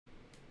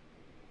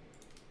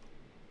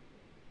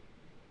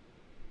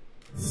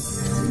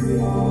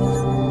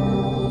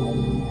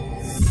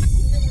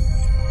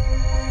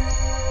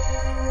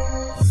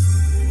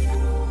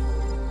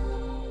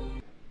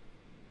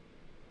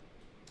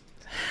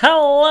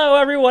Hello,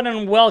 everyone,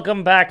 and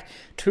welcome back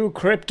to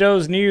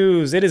Crypto's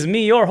News. It is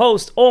me, your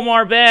host,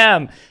 Omar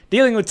Bam,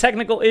 dealing with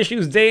technical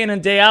issues day in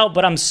and day out,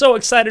 but I'm so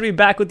excited to be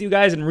back with you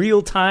guys in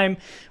real time.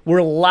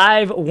 We're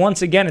live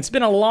once again. It's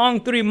been a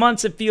long 3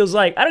 months, it feels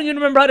like. I don't even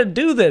remember how to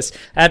do this.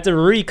 I had to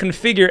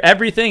reconfigure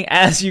everything,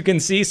 as you can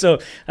see, so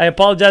I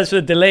apologize for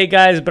the delay,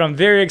 guys, but I'm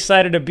very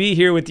excited to be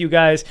here with you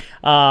guys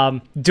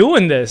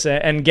doing this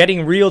and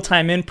getting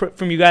real-time input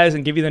from you guys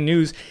and give you the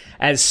news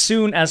as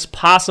soon as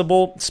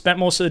possible. Spent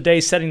most of the day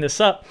setting this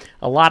up,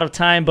 a lot of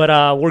time, but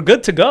we're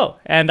good to go.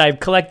 And I've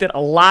collected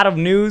a lot of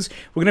news.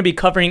 We're going to be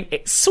covering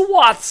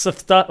swaths of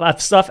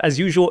stuff as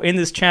usual in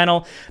this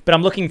channel, but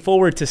I'm looking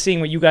forward to seeing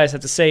what you guys have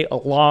to say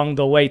along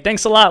the way.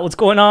 Thanks a lot. What's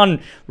going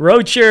on?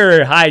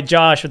 Rocher. Hi,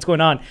 Josh. What's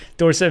going on?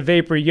 Dorset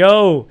Vapor.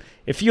 Yo.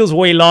 It feels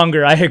way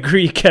longer. I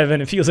agree,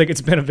 Kevin. It feels like it's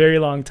been a very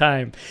long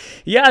time.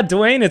 Yeah,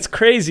 Dwayne, it's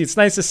crazy. It's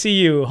nice to see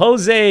you.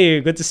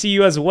 Jose, good to see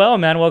you as well,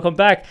 man. Welcome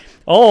back.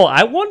 Oh,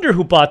 I wonder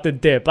who bought the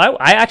dip.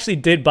 I actually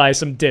did buy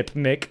some dip,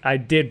 Mick. I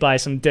did buy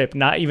some dip.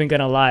 Not even going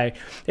to lie.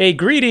 Hey,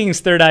 greetings,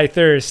 Third Eye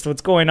Thirst.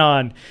 What's going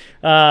on?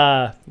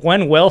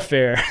 When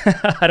welfare?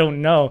 I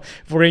don't know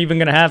if we're even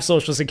going to have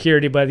Social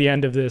Security by the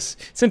end of this.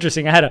 It's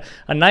interesting. I had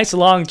a nice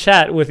long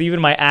chat with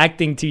even my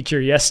acting teacher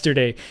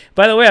yesterday.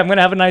 By the way, I'm going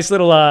to have a nice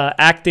little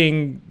acting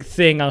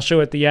thing I'll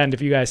show at the end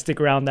if you guys stick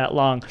around that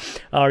long,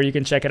 or you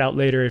can check it out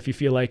later if you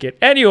feel like it.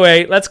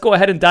 Anyway, let's go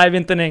ahead and dive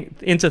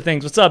into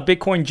things. What's up,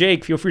 Bitcoin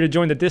Jake? Feel free to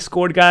join the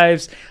Discord,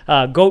 guys.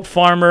 Goat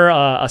Farmer,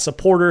 a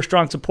supporter,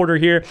 strong supporter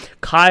here.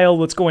 Kyle,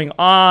 what's going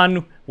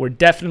on? We're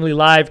definitely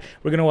live.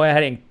 We're going to go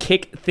ahead and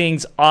kick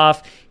things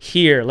off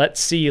here.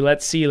 Let's see.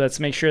 Let's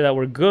make sure that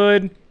we're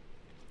good.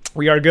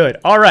 We are good.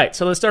 All right,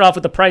 so let's start off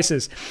with the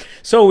prices.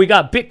 So we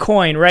got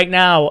Bitcoin right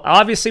now.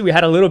 Obviously, we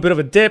had a little bit of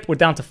a dip. We're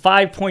down to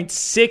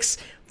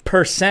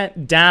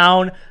 5.6%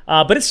 down,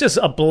 but it's just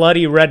a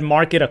bloody red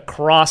market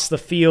across the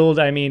field.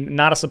 I mean,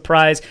 not a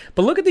surprise.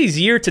 But look at these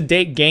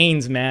year-to-date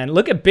gains, man.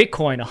 Look at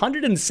Bitcoin,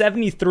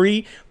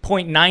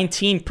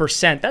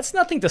 173.19%. That's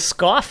nothing to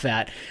scoff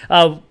at.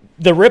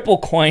 The Ripple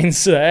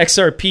coins,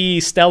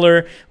 XRP,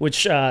 Stellar,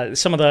 which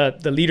some of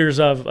the leaders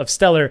of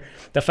Stellar,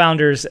 the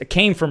founders,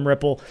 came from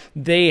Ripple.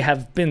 They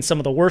have been some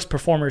of the worst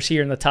performers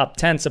here in the top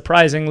 10,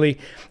 surprisingly.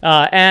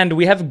 And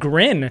we have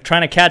Grin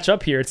trying to catch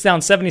up here. It's down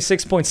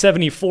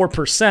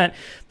 76.74%,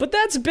 but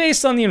that's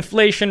based on the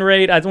inflation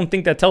rate. I don't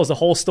think that tells the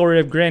whole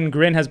story of Grin.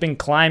 Grin has been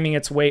climbing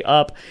its way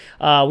up.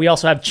 We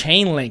also have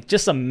Chainlink,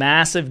 just a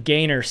massive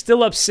gainer,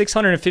 still up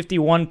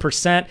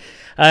 651%.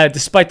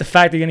 Despite the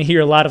fact that you're going to hear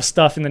a lot of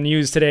stuff in the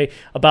news today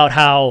about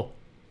how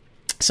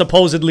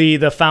supposedly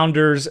the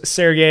founders,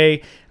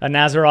 Sergey,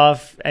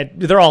 Nazarov,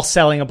 they're all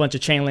selling a bunch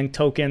of Chainlink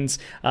tokens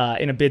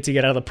in a bid to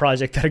get out of the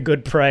project at a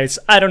good price.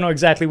 I don't know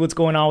exactly what's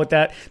going on with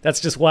that. That's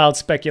just wild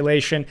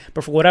speculation.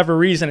 But for whatever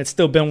reason, it's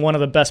still been one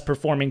of the best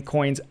performing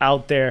coins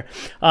out there.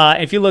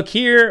 If you look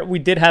here, we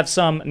did have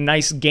some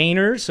nice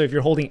gainers. So if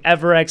you're holding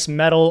Everx,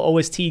 Metal,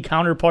 OST,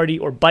 Counterparty,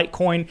 or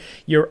Bytecoin,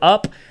 you're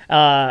up.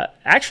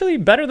 Actually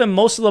better than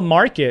most of the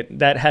market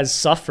that has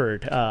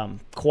suffered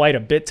quite a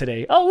bit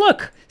today. Oh,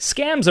 look,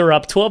 scams are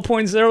up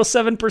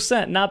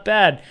 12.07%. Not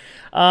bad.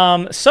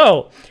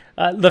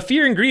 The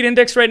fear and greed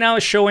index right now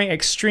is showing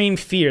extreme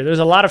fear. There's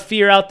a lot of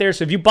fear out there.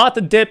 So if you bought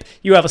the dip,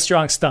 you have a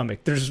strong stomach.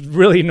 There's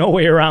really no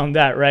way around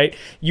that, right?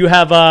 You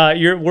have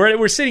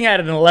we're sitting at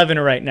an 11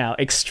 right now.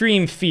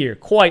 Extreme fear,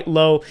 quite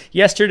low.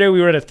 Yesterday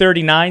we were at a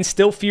 39,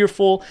 still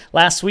fearful.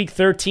 Last week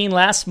 13,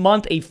 last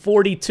month a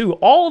 42.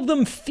 All of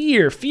them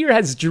fear. Fear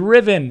has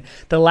driven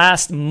the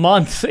last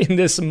month in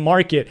this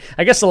market.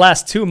 I guess the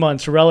last 2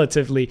 months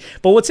relatively.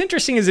 But what's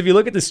interesting is if you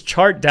look at this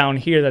chart down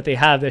here that they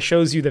have that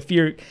shows you the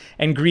fear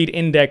and greed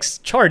index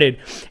charted,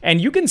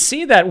 and you can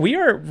see that we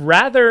are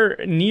rather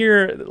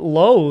near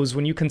lows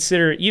when you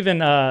consider even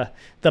the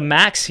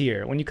max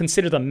here, when you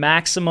consider the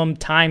maximum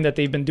time that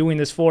they've been doing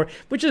this for,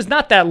 which is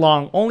not that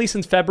long, only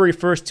since February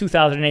 1st,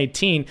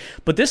 2018.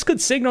 But this could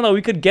signal that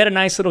we could get a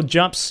nice little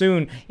jump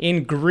soon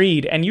in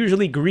greed, and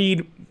usually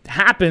greed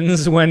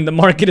happens when the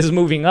market is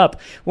moving up.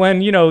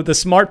 When, you know, the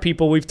smart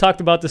people, we've talked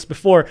about this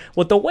before,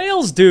 what the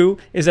whales do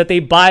is that they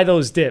buy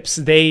those dips.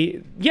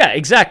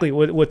 Exactly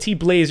what T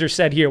Blazer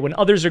said here. When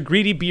others are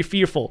greedy, be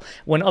fearful.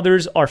 When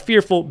others are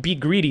fearful, be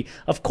greedy.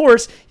 Of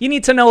course, you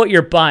need to know what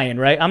you're buying,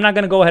 right? I'm not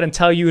going to go ahead and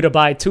tell you to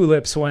buy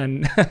tulips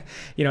when,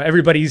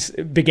 everybody's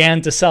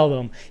began to sell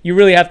them. You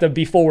really have to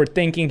be forward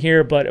thinking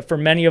here. But for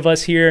many of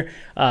us here,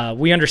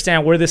 we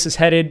understand where this is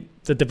headed.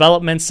 The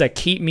developments that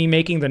keep me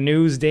making the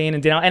news day in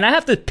and day out. And I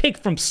have to pick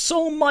from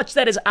so much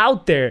that is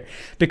out there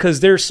because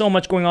there's so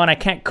much going on. I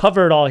can't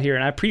cover it all here.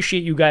 And I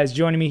appreciate you guys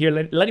joining me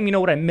here, letting me know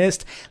what I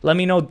missed. Let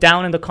me know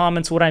down in the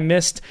comments what I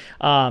missed.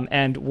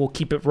 And we'll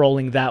keep it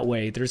rolling that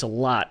way. There's a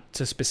lot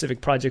to specific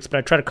projects, but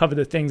I try to cover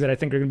the things that I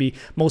think are going to be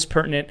most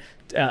pertinent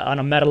on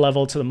a meta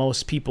level to the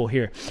most people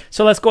here.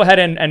 So let's go ahead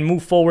and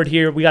move forward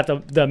here. We got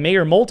the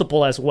Mayer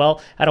multiple as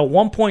well at a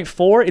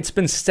 1.4. It's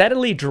been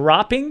steadily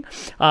dropping.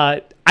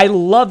 I I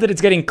love that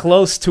it's getting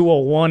close to a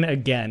 1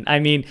 again. I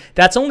mean,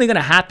 that's only going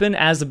to happen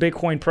as the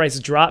Bitcoin price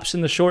drops in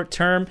the short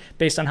term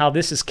based on how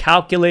this is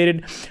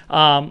calculated.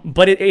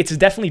 But it's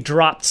definitely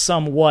dropped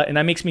somewhat, and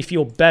that makes me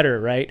feel better,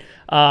 right?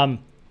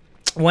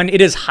 When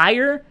it is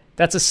higher,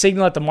 that's a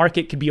signal that the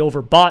market could be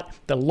overbought.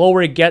 The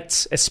lower it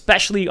gets,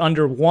 especially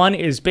under 1,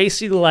 is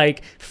basically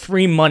like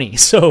free money.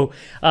 So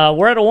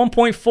we're at a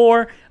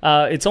 1.4.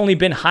 It's only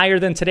been higher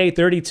than today,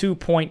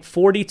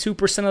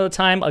 32.42% of the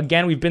time.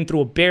 Again, we've been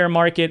through a bear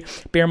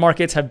market. Bear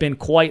markets have been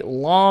quite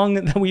long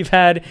that we've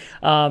had,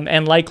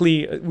 and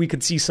likely we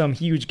could see some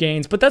huge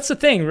gains. But that's the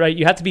thing, right?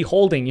 You have to be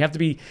holding. You have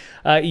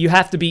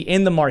to be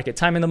in the market.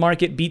 Time in the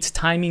market beats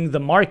timing the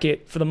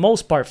market for the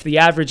most part, for the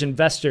average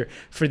investor,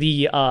 for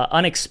the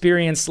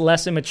unexperienced,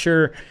 less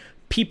immature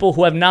people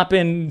who have not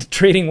been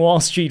trading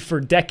Wall Street for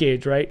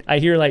decades, right? I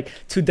hear like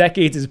 2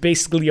 decades is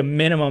basically a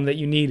minimum that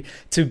you need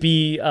to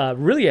be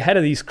really ahead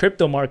of these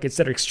crypto markets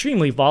that are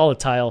extremely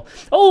volatile.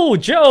 Oh,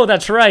 Joe,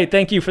 that's right.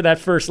 Thank you for that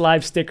first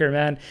live sticker,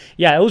 man.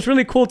 Yeah, it was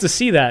really cool to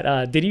see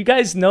that. Did you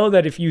guys know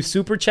that if you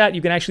super chat,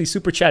 you can actually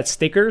super chat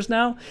stickers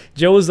now?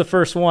 Joe was the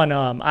first one.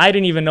 I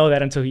didn't even know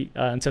that until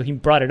he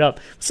brought it up.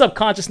 What's up,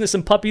 Consciousness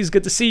and Puppies?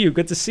 Good to see you.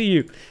 Good to see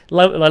you.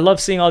 I love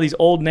seeing all these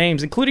old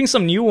names, including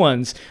some new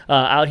ones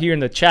out here in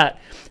the chat,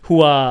 who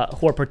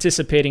are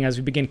participating as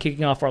we begin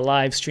kicking off our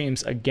live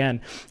streams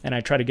again, and I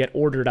try to get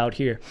ordered out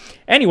here.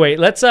 Anyway,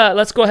 let's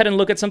go ahead and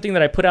look at something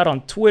that I put out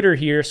on Twitter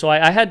here. So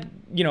I had,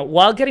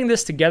 while getting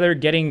this together,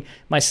 getting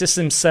my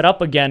system set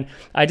up again,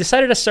 I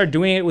decided to start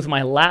doing it with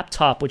my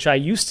laptop, which I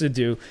used to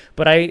do,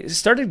 but I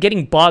started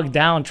getting bogged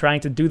down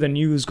trying to do the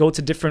news, go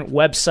to different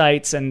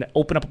websites and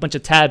open up a bunch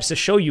of tabs to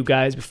show you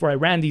guys before I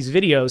ran these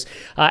videos.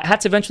 I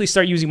had to eventually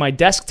start using my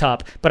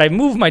desktop, but I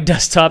moved my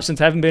desktop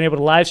since I haven't been able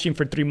to live stream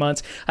for 3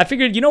 months. I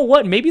figured, you know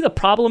what? Maybe the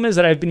problem is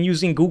that I've been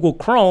using Google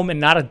Chrome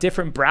and not a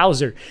different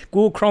browser.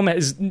 Google Chrome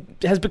has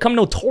become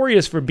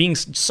notorious for being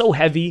so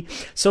heavy,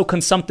 so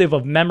consumptive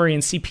of memory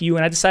and CPU,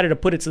 and I decided to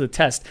put it to the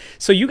test.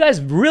 So you guys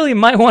really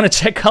might want to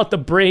check out the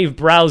Brave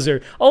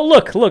browser. Oh,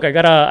 look, I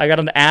got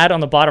an ad on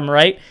the bottom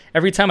right.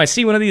 Every time I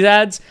see one of these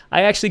ads,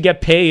 I actually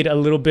get paid a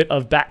little bit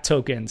of BAT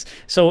tokens.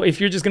 So if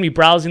you're just going to be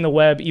browsing the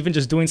web, even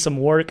just doing some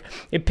work,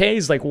 it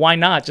pays. Like, why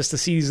not just to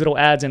see these little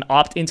ads and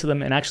opt into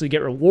them and actually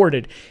get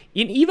rewarded?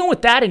 And even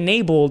with that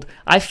enabled,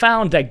 I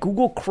found that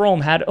Google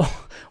Chrome had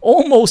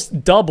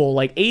almost double,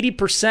 like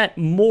 80%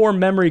 more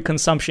memory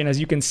consumption, as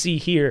you can see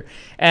here.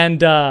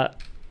 And are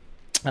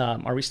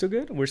we still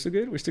good? We're still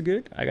good? We're still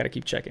good? I got to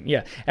keep checking.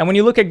 Yeah. And when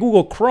you look at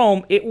Google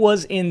Chrome, it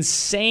was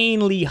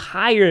insanely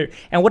higher.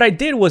 And what I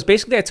did was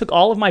basically I took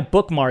all of my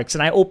bookmarks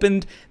and I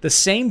opened the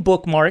same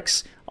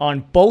bookmarks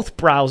on both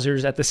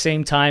browsers at the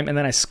same time, and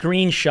then I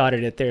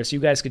screenshotted it there so you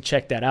guys could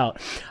check that out.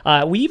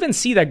 We even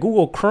see that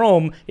Google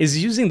Chrome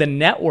is using the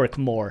network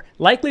more,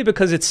 likely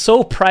because it's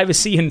so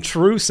privacy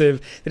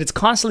intrusive that it's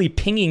constantly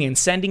pinging and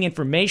sending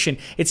information.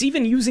 It's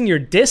even using your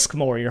disk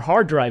more, your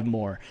hard drive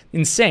more.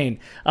 Insane.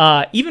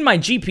 Even my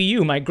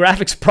GPU, my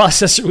graphics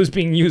processor, was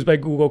being used by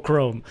Google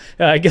Chrome.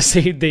 I guess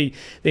they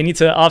need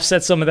to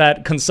offset some of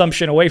that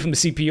consumption away from the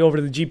CPU over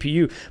to the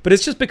GPU, but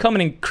it's just become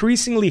an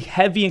increasingly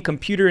heavy and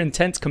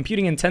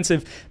computing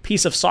intensive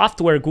piece of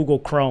software, Google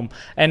Chrome.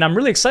 And I'm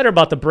really excited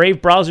about the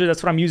Brave browser.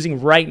 That's what I'm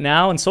using right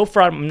now. And so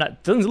far,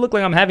 it doesn't look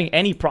like I'm having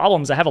any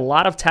problems. I have a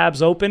lot of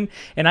tabs open,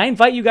 and I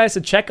invite you guys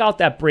to check out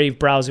that Brave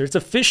browser. It's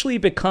officially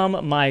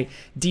become my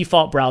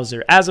default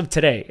browser as of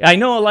today. I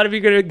know a lot of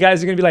you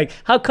guys are going to be like,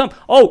 how come?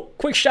 Oh,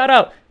 quick shout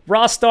out.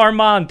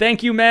 Rostarman,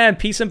 thank you, man.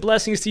 Peace and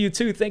blessings to you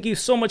too. Thank you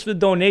so much for the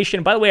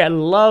donation. By the way, I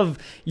love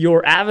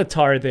your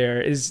avatar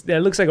there.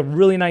 That looks like a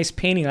really nice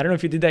painting. I don't know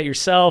if you did that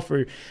yourself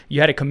or you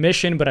had a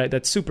commission, but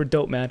that's super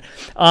dope, man.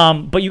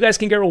 But you guys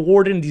can get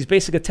rewarded in these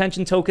basic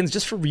attention tokens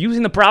just for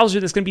using the browser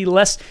that's going to be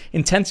less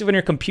intensive on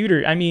your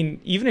computer. I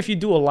mean, even if you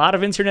do a lot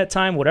of internet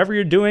time, whatever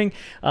you're doing,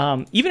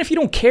 even if you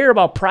don't care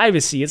about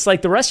privacy, it's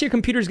like the rest of your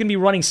computer is going to be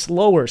running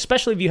slower,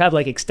 especially if you have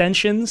like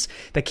extensions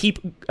that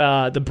keep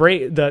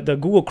the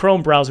Google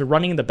Chrome browser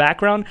running in the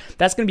background.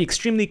 That's going to be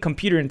extremely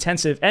computer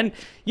intensive. And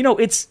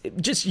it's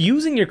just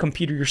using your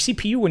computer, your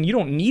CPU, when you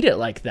don't need it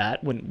like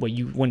that, when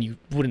you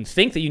wouldn't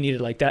think that you need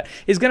it like that,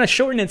 is going to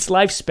shorten its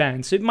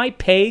lifespan. So it might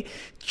pay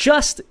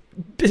just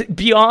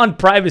beyond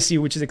privacy,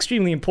 which is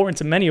extremely important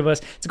to many of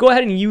us, to go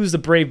ahead and use the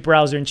Brave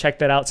browser and check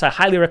that out. So I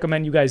highly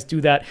recommend you guys do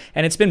that.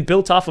 And it's been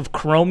built off of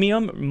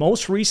Chromium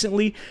most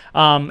recently.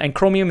 And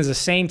Chromium is the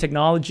same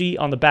technology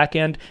on the back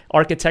end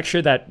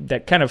architecture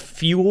that kind of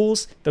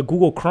fuels the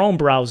Google Chrome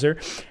browser.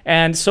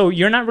 And so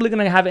you're not really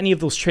going to have any of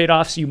those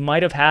trade-offs you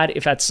might have had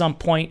if at some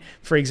point,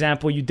 for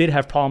example, you did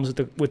have problems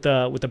with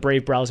the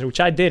Brave browser, which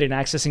I did in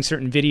accessing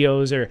certain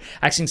videos or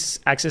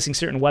accessing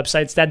certain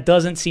websites. That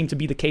doesn't seem to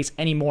be the case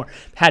anymore.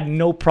 Had had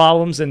no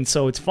problems, and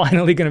so it's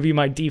finally going to be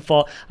my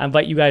default. I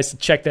invite you guys to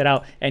check that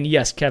out. And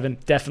yes, Kevin,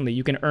 definitely,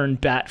 you can earn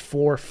BAT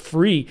for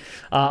free.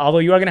 Although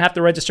you are going to have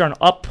to register on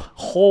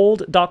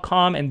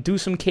uphold.com and do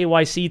some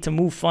KYC to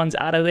move funds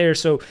out of there.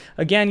 So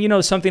again,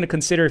 something to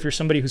consider if you're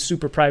somebody who's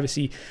super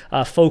privacy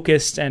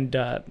focused, and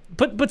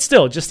but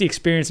still, just the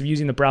experience of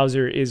using the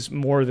browser is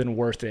more than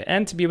worth it.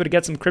 And to be able to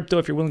get some crypto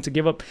if you're willing to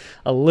give up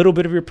a little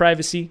bit of your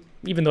privacy,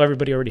 even though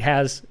everybody already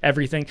has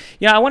everything.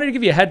 I wanted to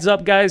give you a heads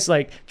up, guys.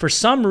 Like, for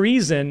some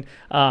reason,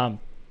 there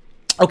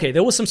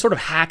was some sort of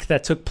hack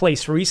that took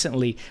place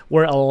recently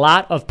where a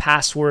lot of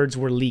passwords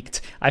were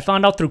leaked. I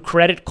found out through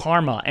Credit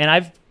Karma, and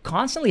I've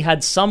constantly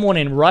had someone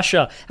in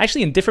Russia,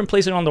 actually in different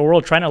places around the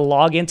world, trying to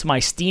log into my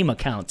Steam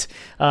account,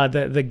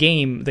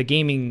 the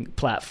gaming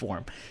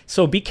platform.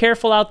 So be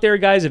careful out there,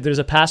 guys. If there's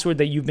a password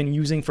that you've been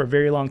using for a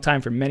very long time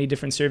for many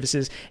different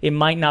services, it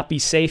might not be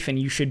safe, and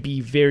you should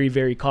be very,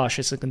 very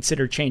cautious and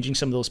consider changing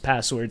some of those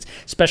passwords,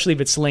 especially if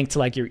it's linked to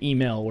like your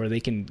email, where they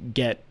can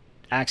get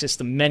access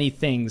to many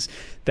thare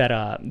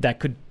that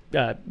could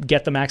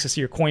get them access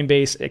to your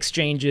Coinbase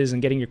exchanges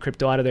and getting your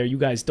crypto out of there. You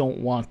guys don't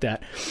want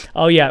that.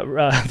 Oh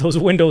yeah, those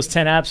Windows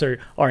 10 apps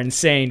are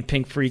insane.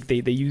 Pink Freak,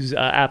 they use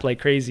app like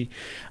crazy.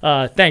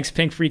 Thanks,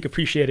 Pink Freak,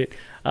 appreciate it.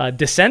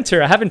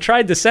 Dissenter, I haven't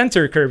tried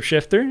Dissenter, Curb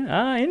Shifter.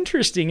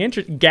 Interesting.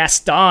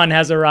 Gaston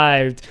has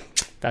arrived.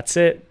 That's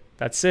it.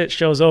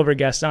 Show's over.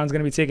 Gaston's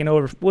gonna be taking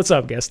over. What's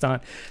up, Gaston?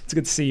 It's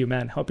good to see you,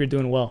 man. Hope you're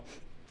doing well.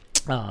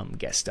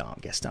 Gaston.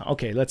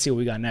 Okay, let's see what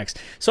we got next.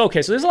 So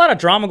there's a lot of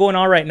drama going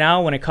on right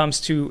now when it comes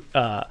to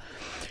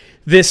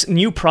this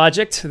new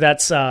project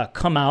that's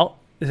come out,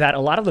 that a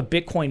lot of the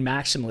Bitcoin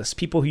maximalists,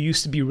 people who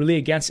used to be really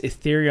against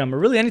Ethereum or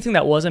really anything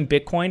that wasn't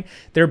Bitcoin,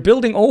 they're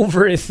building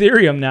over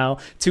Ethereum now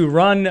to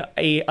run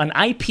an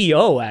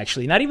IPO,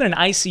 actually, not even an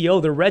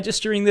ICO. They're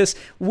registering this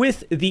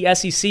with the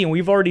SEC, and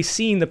we've already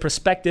seen the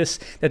prospectus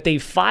that they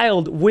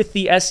filed with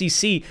the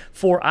SEC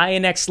for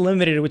INX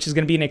Limited, which is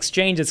going to be an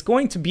exchange. It's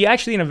going to be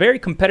actually in a very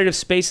competitive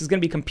space. It's going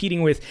to be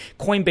competing with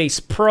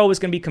Coinbase Pro. It's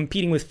going to be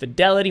competing with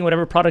Fidelity,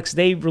 whatever products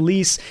they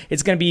release.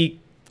 It's going to be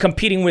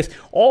competing with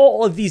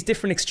all of these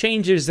different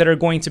exchanges that are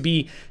going to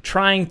be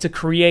trying to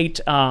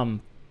create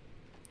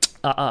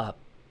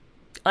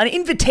an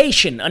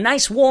invitation, a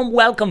nice warm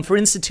welcome for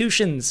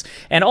institutions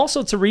and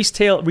also to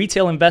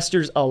retail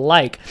investors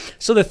alike.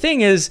 So the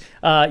thing is,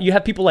 you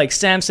have people like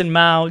Samson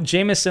Mao,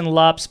 Jameson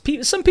Lops,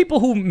 some people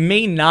who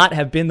may not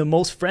have been the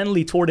most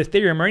friendly toward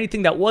Ethereum or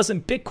anything that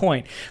wasn't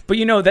Bitcoin. But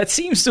that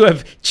seems to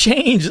have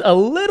changed a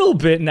little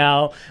bit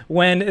now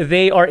when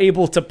they are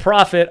able to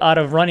profit out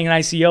of running an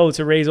ICO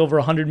to raise over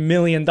 $100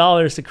 million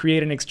to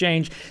create an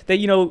exchange that,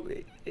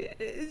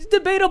 it's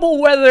debatable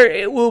whether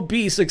it will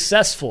be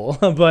successful,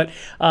 but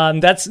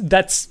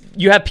that's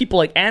you have people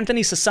like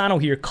Anthony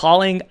Sassano here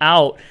calling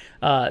out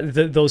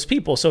those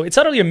people. So it's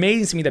utterly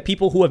amazing to me that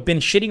people who have been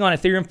shitting on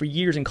Ethereum for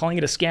years and calling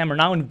it a scam are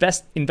now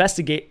investing,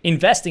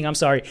 and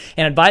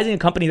advising a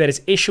company that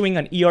is issuing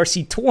an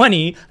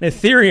ERC20, an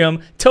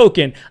Ethereum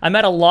token. I'm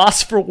at a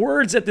loss for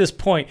words at this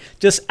point.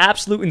 Just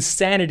absolute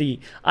insanity.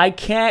 I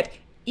can't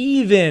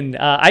even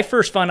I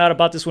first found out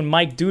about this when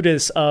Mike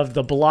Dudas of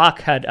The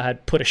Block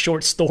had put a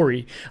short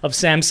story of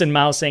Samson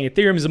Mao saying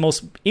Ethereum is the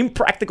most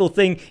impractical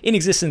thing in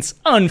existence,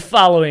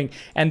 unfollowing.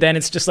 And then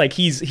it's just like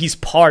he's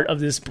part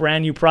of this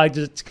brand new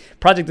project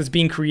that's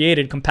being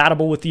created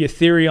compatible with the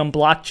Ethereum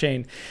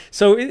blockchain.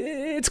 So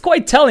it's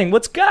quite telling.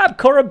 What's up,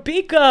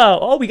 Korabika?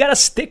 Oh, we got a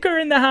sticker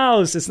in the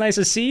house. It's nice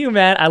to see you,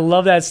 man. I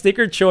love that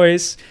sticker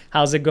choice.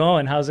 How's it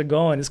going?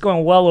 It's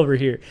going well over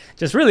here.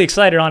 Just really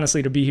excited,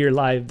 honestly, to be here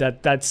live.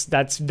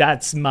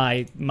 That's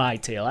my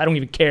tale. I don't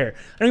even care.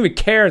 I don't even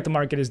care what the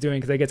market is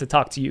doing because I get to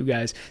talk to you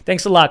guys.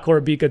 Thanks a lot,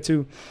 Korabika,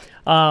 too.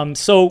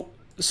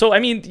 So I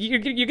mean, you're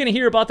going to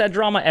hear about that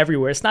drama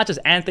everywhere. It's not just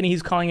Anthony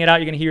who's calling it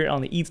out. You're going to hear it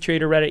on the ETH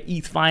Trader Reddit,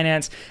 ETH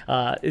Finance.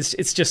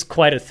 It's just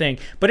quite a thing.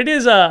 But it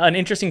is an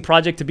interesting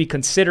project to be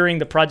considering.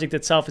 The project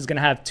itself is going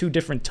to have two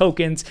different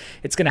tokens.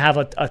 It's going to have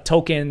a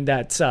token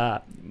that's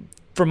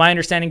from my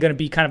understanding, going to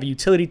be kind of a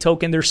utility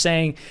token. They're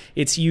saying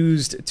it's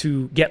used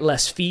to get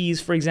less fees,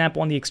 for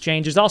example, on the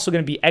exchange. There's also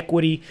going to be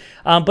equity,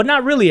 but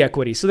not really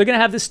equity. So they're going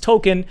to have this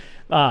token.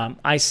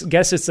 I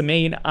guess it's the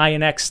main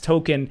INX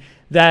token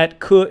that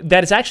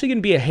is actually going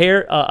to be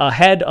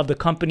ahead of the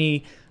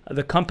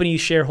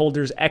company's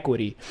shareholders'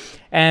 equity.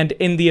 And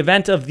in the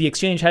event of the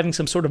exchange having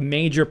some sort of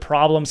major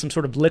problem, some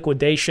sort of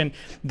liquidation,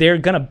 they're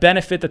going to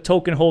benefit the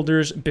token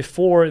holders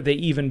before they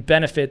even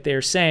benefit,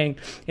 they're saying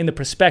in the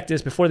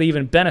prospectus, before they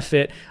even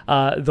benefit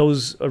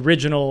those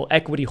original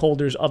equity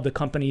holders of the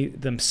company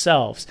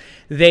themselves.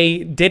 They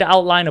did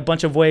outline a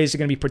bunch of ways they're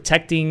going to be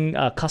protecting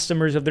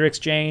customers of their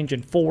exchange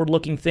and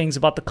forward-looking things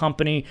about the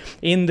company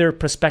in their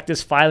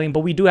prospectus filing,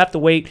 but we do have to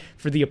wait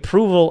for the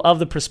approval of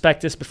the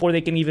prospectus before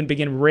they can even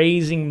begin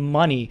raising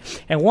money.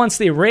 And once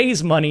they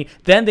raise money,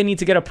 then they need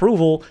to get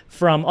approval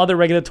from other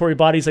regulatory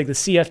bodies like the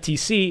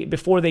CFTC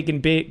before they can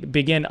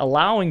begin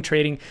allowing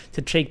trading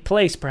to take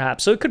place,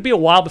 perhaps. So it could be a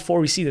while before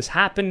we see this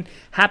happening.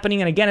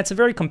 And again, it's a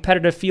very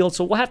competitive field,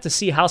 so we'll have to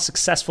see how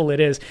successful it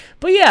is.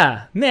 But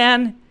yeah,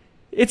 man,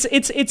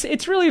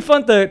 It's really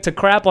fun to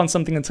crap on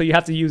something until you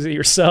have to use it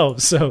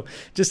yourself. So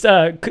just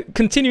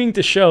continuing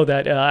to show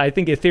that I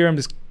think Ethereum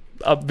is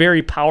a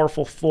very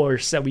powerful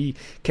force that we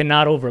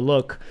cannot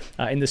overlook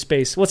in the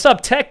space. What's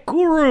up, Tech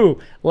Guru?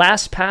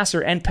 LastPass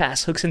or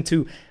NPass hooks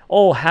into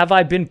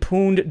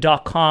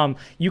haveibeenpwned.com.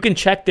 You can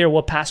check there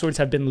what passwords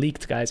have been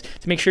leaked, guys,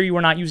 to make sure you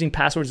are not using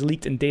passwords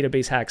leaked in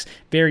database hacks.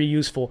 Very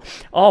useful.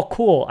 Oh,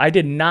 cool. I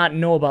did not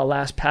know about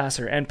LastPass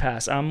or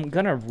NPass. I'm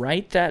going to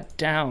write that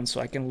down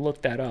so I can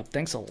look that up.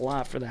 Thanks a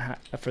lot for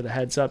the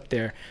heads up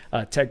there,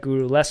 Tech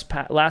Guru.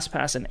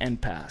 LastPass and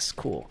NPass.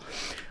 Cool.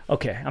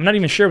 Okay, I'm not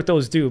even sure what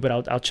those do,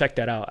 but I'll check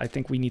that out. I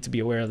think we need to be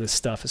aware of this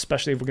stuff,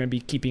 especially if we're going to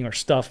be keeping our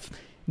stuff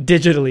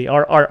digitally,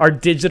 our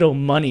digital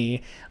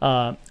money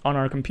on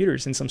our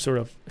computers in some sort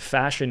of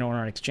fashion or on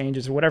our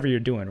exchanges or whatever you're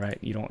doing, right?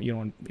 You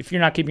don't. If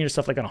you're not keeping your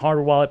stuff like on a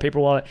hardware wallet,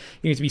 paper wallet,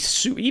 you need to be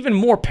even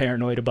more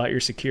paranoid about your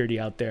security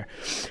out there.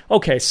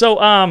 Okay, so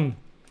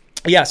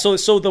yeah, so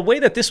the way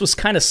that this was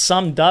kind of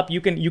summed up, you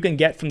can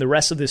get from the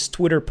rest of this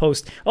Twitter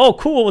post. Oh,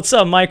 cool. What's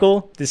up,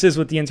 Michael? This is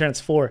what the internet's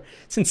for.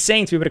 It's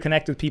insane to be able to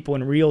connect with people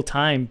in real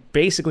time,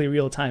 basically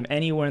real time,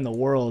 anywhere in the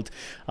world.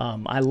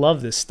 I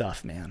love this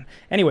stuff, man.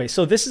 Anyway,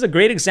 so this is a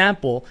great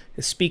example,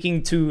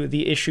 speaking to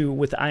the issue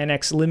with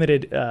INX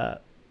Limited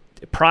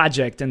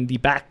project and the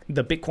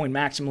Bitcoin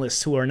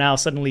maximalists who are now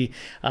suddenly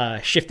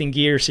shifting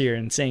gears here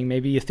and saying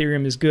maybe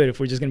Ethereum is good if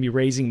we're just going to be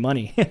raising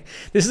money.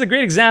 This is a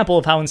great example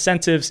of how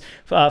incentives,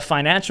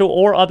 financial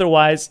or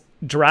otherwise,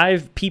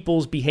 drive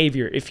people's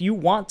behavior. If you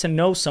want to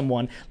know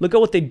someone, look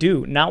at what they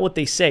do, not what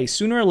they say.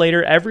 Sooner or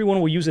later,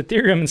 everyone will use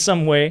Ethereum in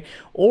some way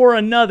or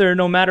another,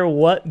 no matter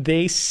what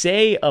they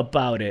say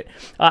about it.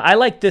 I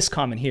like this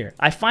comment here.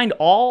 I find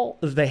all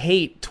the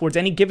hate towards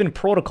any given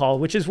protocol,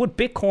 which is what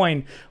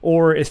Bitcoin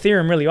or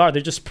Ethereum really are.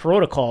 They're just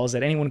protocols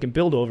that anyone can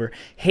build over.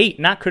 Hate,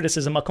 not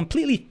criticism, a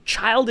completely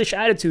childish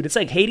attitude. It's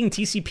like hating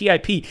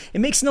TCP/IP. It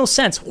makes no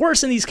sense.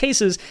 Worse in these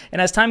cases,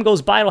 and as time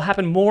goes by, it'll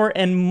happen more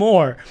and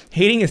more.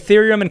 Hating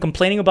Ethereum and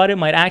complaining about it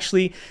might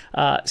actually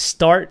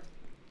start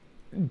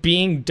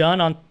being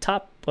done on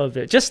top of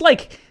it. Just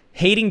like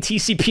hating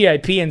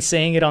TCP/IP and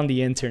saying it on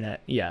the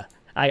internet. Yeah,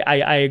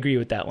 I agree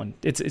with that one.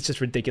 It's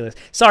just ridiculous.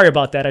 Sorry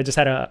about that. I just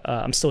had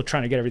I'm still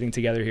trying to get everything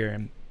together here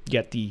and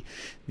get the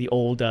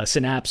old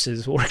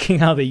synapses working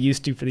how they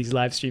used to for these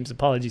live streams.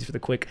 Apologies for the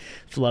quick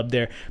flub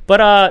there.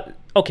 But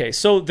okay,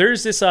 so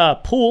there's this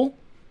pool.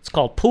 It's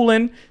called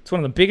Poolin. It's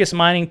one of the biggest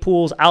mining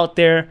pools out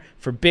there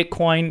for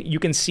Bitcoin. You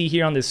can see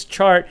here on this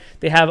chart,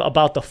 they have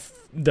about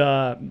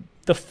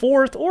the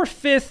fourth or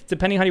fifth,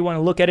 depending how you want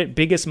to look at it,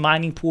 biggest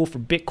mining pool for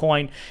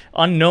Bitcoin.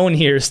 Unknown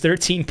here is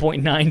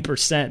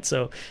 13.9%.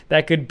 So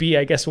that could be,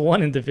 I guess,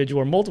 one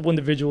individual or multiple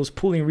individuals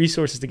pooling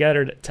resources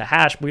together to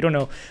hash. But we don't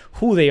know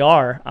who they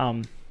are.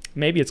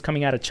 Maybe it's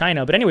coming out of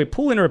China. But anyway,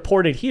 Poolin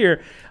reported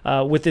here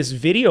with this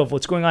video of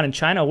what's going on in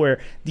China,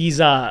 where these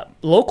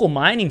local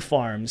mining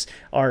farms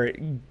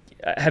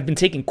have been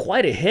taking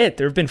quite a hit.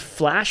 There have been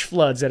flash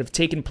floods that have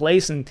taken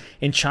place in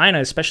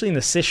China, especially in the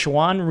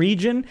Sichuan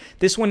region.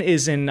 This one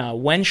is in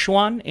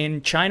Wenshuan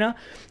in China.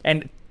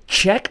 And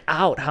check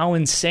out how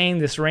insane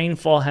this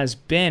rainfall has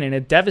been, and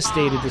it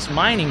devastated this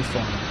mining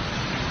farm.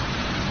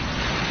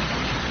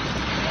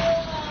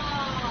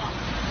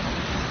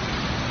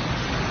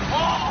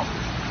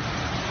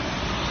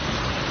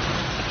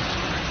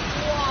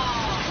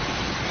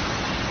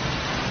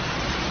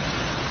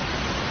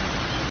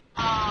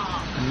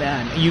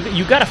 Man,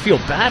 you got to feel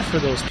bad for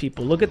those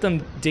people. Look at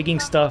them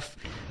digging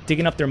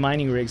up their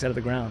mining rigs out of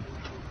the ground.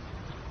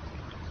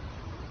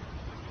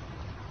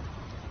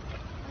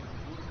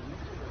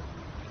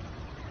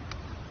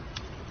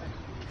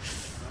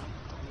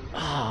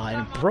 Oh,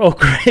 and it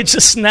broke. It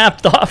just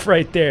snapped off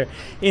right there.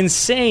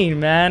 Insane,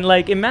 man.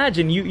 Like,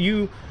 imagine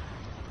you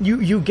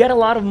get a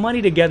lot of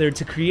money together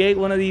to create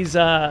one of these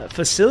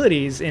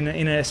facilities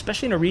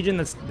especially in a region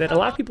that a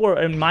lot of people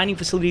in mining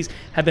facilities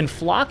have been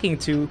flocking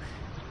to.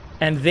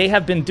 And they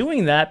have been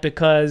doing that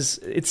because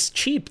it's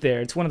cheap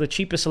there. It's one of the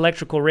cheapest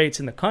electrical rates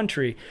in the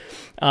country.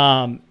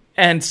 And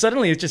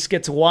suddenly it just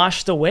gets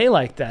washed away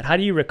like that. How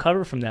do you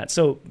recover from that?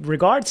 So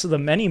regards to the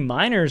many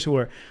miners who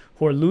are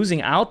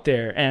losing out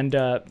there, and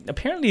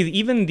apparently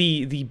even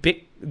the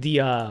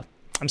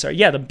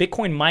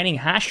Bitcoin mining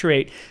hash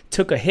rate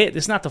took a hit.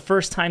 This is not the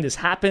first time this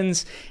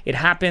happens. It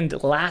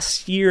happened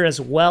last year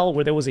as well,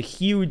 where there was a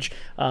huge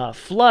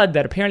flood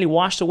that apparently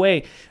washed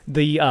away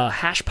the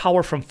hash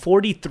power from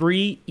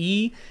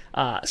 43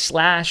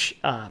 slash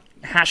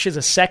hashes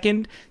a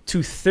second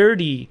to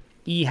 30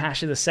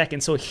 hashes a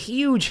second. So a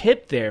huge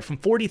hit there from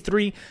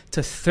 43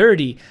 to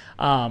 30.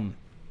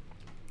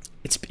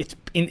 It's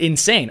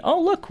insane.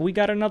 Oh, look, we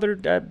got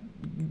another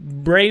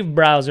Brave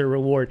browser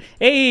reward.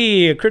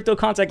 Hey, crypto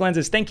contact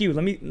lenses. Thank you.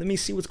 Let me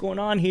see what's going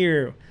on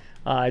here.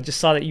 I just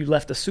saw that you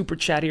left a super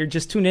chat here.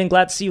 Just tune in.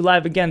 Glad to see you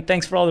live again.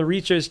 Thanks for all the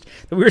research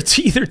that we were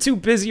either too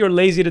busy or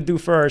lazy to do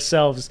for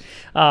ourselves.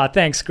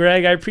 Thanks,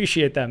 Greg. I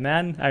appreciate that,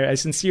 man. I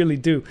sincerely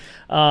do.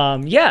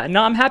 Yeah,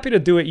 no, I'm happy to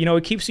do it. You know,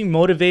 it keeps me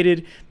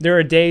motivated. There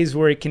are days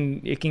where it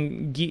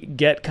can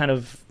get kind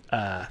of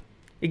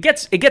it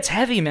gets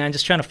heavy, man,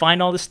 just trying to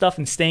find all this stuff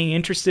and staying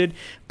interested.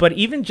 But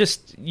even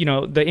just,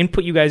 the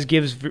input you guys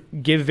give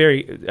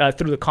very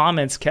through the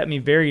comments kept me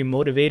very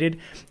motivated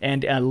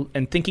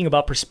and thinking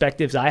about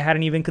perspectives I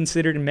hadn't even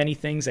considered in many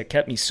things that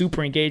kept me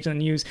super engaged in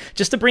the news.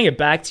 Just to bring it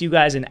back to you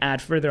guys and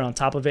add further on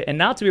top of it, and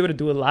now to be able to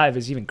do it live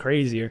is even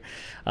crazier.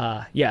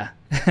 Yeah.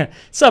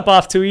 Sup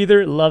off to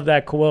either. Love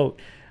that quote.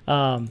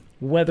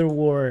 Weather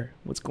War,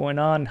 what's going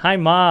on? Hi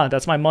Ma,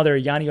 that's my mother,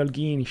 Yanni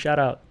Olguin. Shout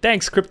out.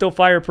 Thanks, Crypto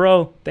Fire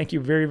Pro. Thank you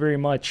very, very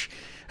much.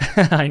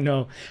 I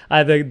know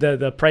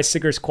the price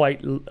sticker is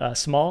quite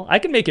small. I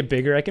can make it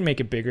bigger.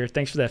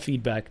 Thanks for that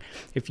feedback.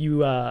 If you'd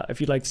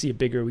like to see it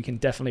bigger, we can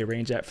definitely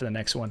arrange that for the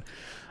next one.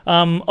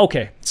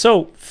 Okay,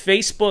 so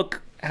Facebook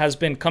has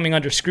been coming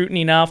under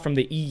scrutiny now from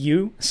the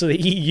EU. So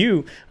the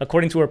EU,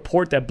 according to a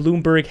report that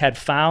Bloomberg had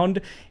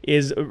found,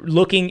 is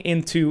looking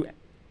into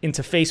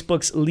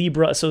Facebook's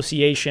Libra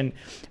association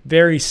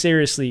very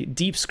seriously.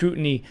 Deep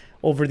scrutiny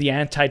over the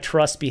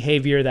antitrust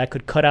behavior that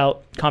could cut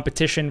out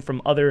competition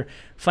from other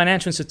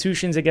financial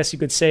institutions, I guess you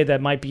could say,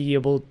 that might be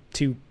able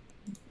to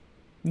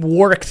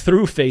work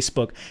through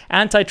Facebook.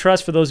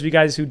 Antitrust, for those of you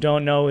guys who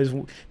don't know, is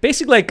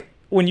basically like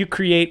when you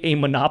create a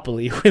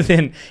monopoly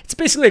within, it's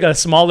basically like a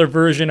smaller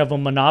version of a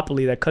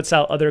monopoly that cuts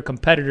out other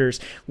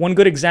competitors. One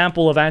good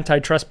example of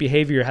antitrust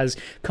behavior has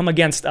come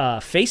against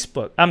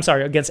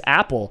against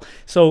Apple.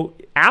 So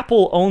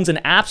Apple owns an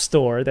app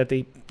store that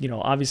they,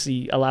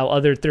 obviously allow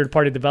other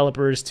third-party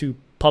developers to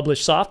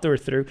publish software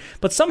through,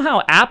 but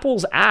somehow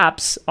Apple's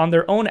apps on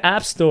their own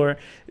app store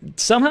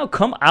somehow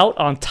come out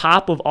on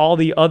top of all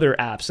the other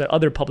apps that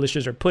other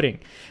publishers are putting.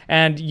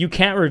 And you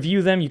can't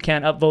review them, you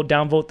can't upvote,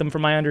 downvote them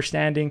from my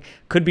understanding.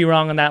 Could be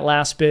wrong on that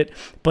last bit,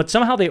 but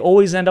somehow they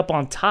always end up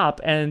on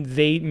top and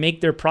they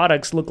make their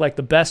products look like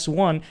the best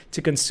one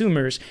to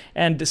consumers.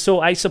 And so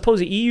I suppose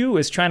the EU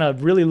is trying to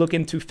really look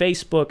into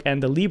Facebook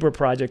and the Libra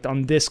project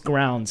on these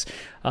grounds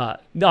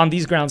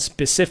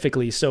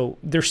specifically. So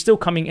they're still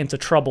coming into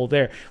trouble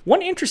there.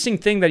 One interesting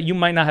thing that you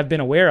might not have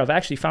been aware of, I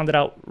actually found it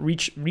out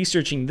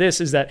researching this,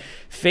 is that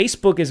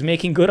Facebook is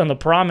making good on the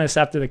promise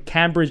after the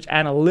Cambridge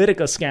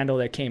Analytica scandal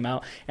that came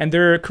out, and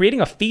they're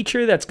creating a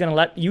feature that's going to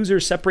let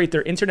users separate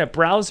their internet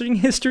browsing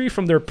history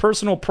from their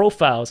personal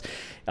profiles.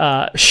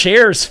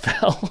 Shares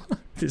fell.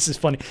 This is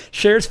funny.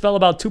 Shares fell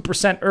about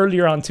 2%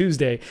 earlier on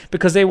Tuesday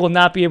because they will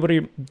not be able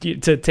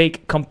to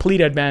take complete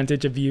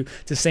advantage of you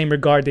to the same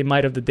regard they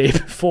might have the day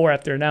before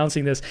after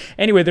announcing this.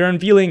 Anyway, they're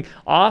unveiling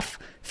off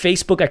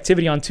Facebook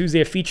activity on Tuesday,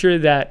 a feature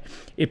that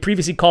it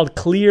previously called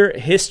Clear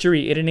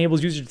History. It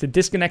enables users to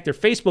disconnect their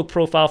Facebook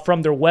profile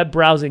from their web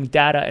browsing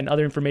data and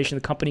other information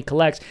the company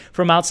collects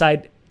from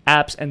outside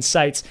apps and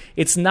sites.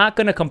 It's not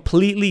going to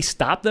completely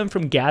stop them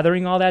from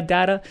gathering all that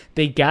data.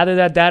 They gather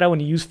that data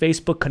when you use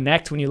Facebook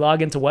Connect, when you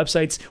log into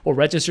websites or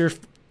register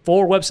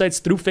for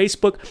websites through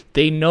Facebook.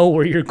 They know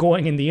where you're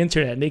going in the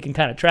internet and they can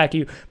kind of track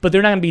you, but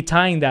they're not going to be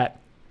tying that.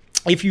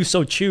 If you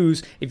so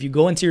choose, if you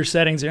go into your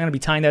settings, they're going to be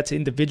tying that to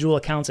individual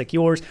accounts like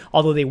yours,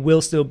 although they will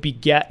still be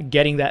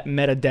getting that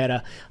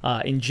metadata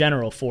in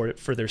general for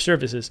their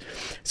services.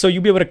 So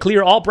you'll be able to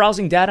clear all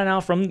browsing data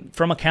now from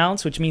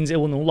accounts, which means it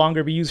will no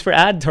longer be used for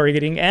ad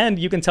targeting, and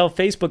you can tell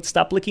Facebook to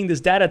stop linking this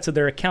data to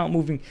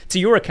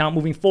your account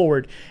moving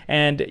forward.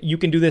 And you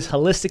can do this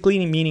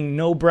holistically, meaning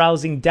no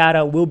browsing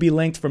data will be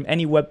linked from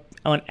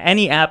on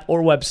any app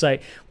or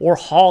website, or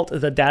halt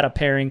the data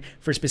pairing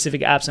for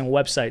specific apps and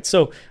websites.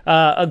 So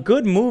a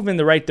good move in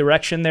the right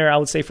direction there, I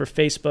would say, for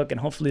Facebook, and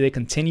hopefully they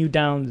continue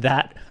down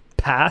that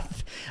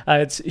path.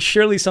 It's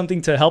surely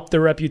something to help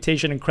their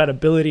reputation and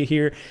credibility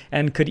here,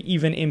 and could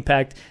even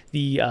impact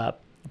the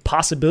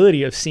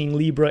possibility of seeing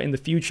Libra in the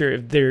future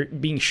if they're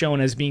being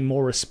shown as being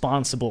more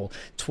responsible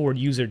toward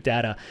user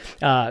data.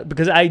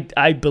 Because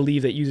I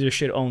believe that users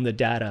should own the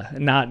data,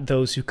 not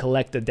those who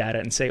collect the data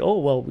and say, oh,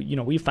 well,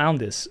 we found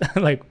this.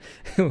 Like,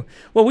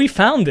 well, we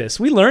found this.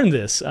 We learned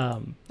this.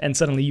 And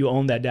suddenly you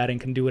own that data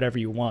and can do whatever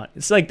you want.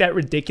 It's like that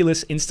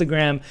ridiculous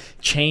Instagram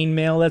chain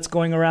mail that's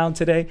going around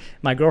today.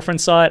 My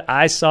girlfriend saw it.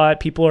 I saw it.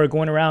 People are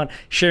going around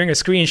sharing a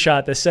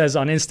screenshot that says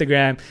on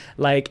Instagram,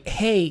 like,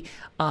 hey,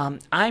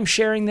 I'm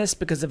sharing this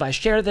because if I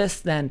share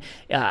this, then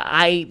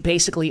I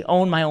basically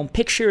own my own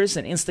pictures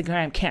and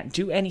Instagram can't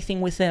do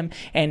anything with them.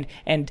 And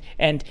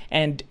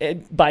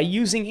by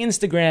using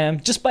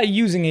Instagram, just by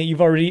using it,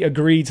 you've already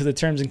agreed to the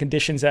terms and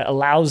conditions that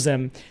allows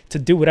them to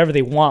do whatever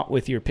they want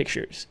with your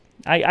pictures.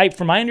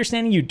 From my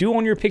understanding, you do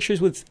own your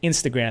pictures with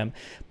Instagram,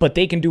 but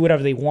they can do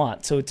whatever they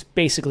want. So it's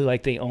basically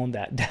like they own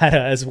that data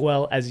as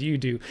well as you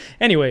do.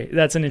 Anyway,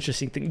 that's an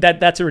interesting thing.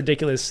 That's a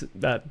ridiculous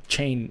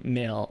chain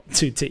mail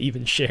to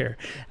even share,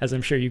 as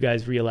I'm sure you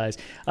guys realize.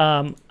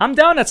 I'm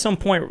down at some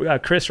point,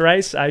 Chris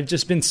Rice. I've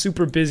just been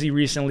super busy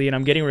recently, and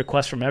I'm getting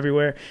requests from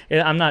everywhere.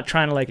 I'm not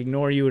trying to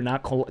ignore you or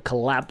not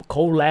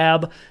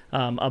collab.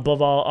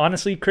 Above all,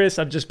 honestly, Chris,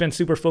 I've just been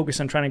super focused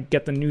on trying to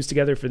get the news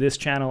together for this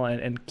channel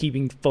and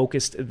keeping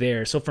focused there.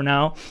 there. So for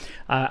now,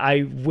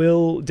 I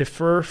will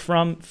defer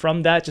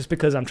from that just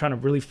because I'm trying to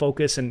really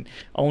focus and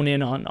own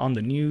in on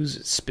the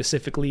news,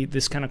 specifically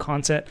this kind of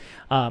content.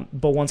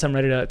 But once I'm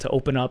ready to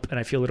open up and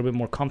I feel a little bit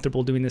more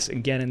comfortable doing this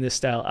again in this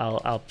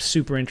style, I'll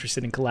super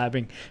interested in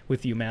collabing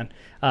with you, man.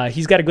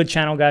 He's got a good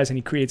channel, guys, and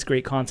he creates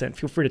great content.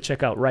 Feel free to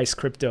check out Rice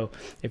Crypto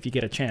if you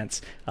get a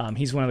chance.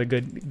 He's one of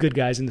the good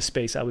guys in the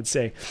space, I would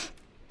say.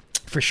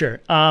 For sure.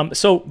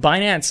 So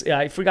Binance,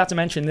 I forgot to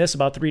mention this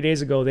about 3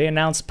 days ago. They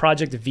announced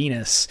Project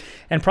Venus.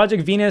 And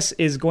Project Venus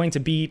is going to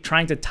be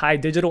trying to tie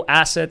digital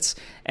assets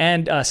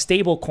and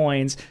stable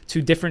coins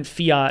to different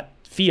fiat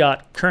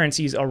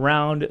currencies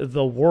around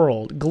the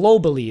world,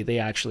 globally, they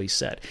actually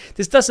said.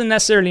 This doesn't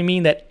necessarily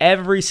mean that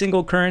every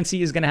single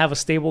currency is going to have a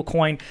stable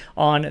coin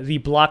on the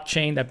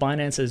blockchain that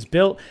Binance has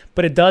built,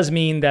 but it does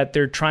mean that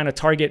they're trying to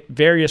target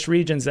various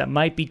regions that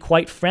might be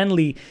quite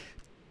friendly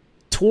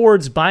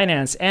towards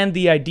Binance and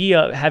the idea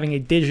of having a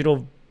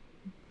digital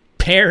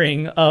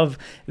pairing of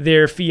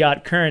their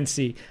fiat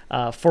currency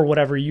for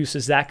whatever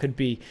uses that could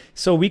be.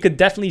 So we could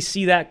definitely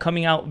see that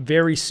coming out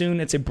very soon.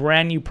 It's a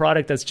brand new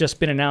product that's just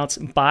been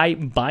announced by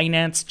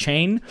Binance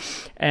Chain.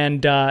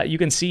 And you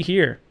can see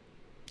here,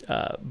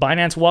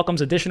 Binance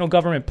welcomes additional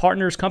government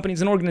partners,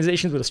 companies, and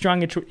organizations with a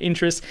strong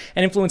interest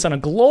and influence on a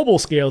global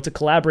scale to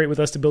collaborate with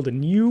us to build a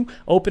new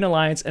open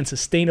alliance and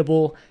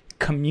sustainable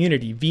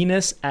community.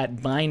 Venus at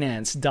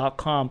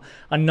Binance.com.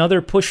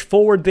 Another push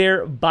forward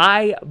there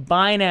by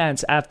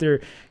Binance after,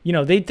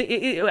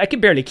 I can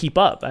barely keep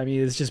up. I mean,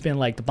 it's just been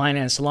like the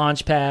Binance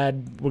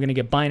Launchpad. We're going to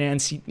get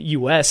Binance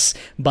US,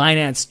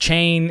 Binance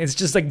Chain. It's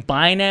just like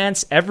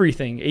Binance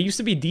everything. It used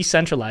to be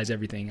decentralized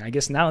everything. I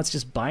guess now it's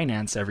just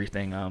Binance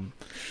everything.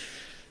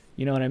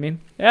 You know what I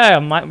mean?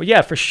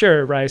 Yeah, for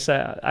sure, Rice.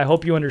 I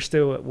hope you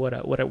understood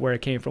where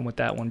it came from with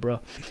that one, bro.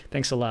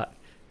 Thanks a lot.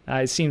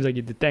 It seems like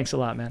you did. Thanks a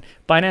lot, man.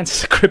 Binance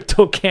is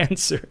crypto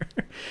cancer.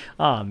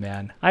 Oh,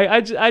 man.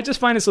 I just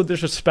find it so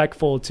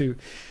disrespectful to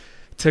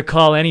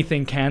call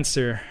anything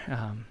cancer.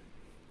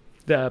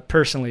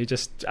 Personally,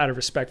 just out of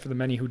respect for the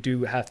many who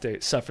do have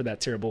to suffer that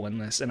terrible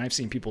illness. And I've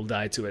seen people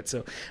die to it.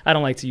 So I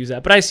don't like to use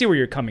that. But I see where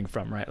you're coming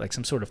from, right? Like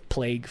some sort of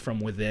plague from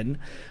within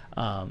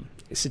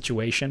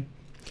situation.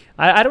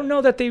 I don't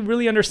know that they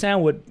really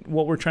understand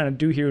what we're trying to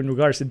do here in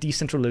regards to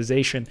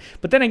decentralization.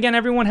 But then again,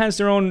 everyone has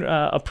their own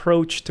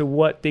approach to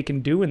what they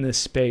can do in this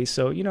space.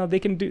 So, they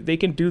can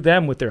do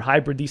them with their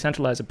hybrid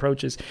decentralized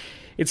approaches.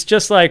 It's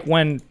just like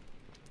when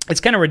it's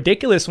kind of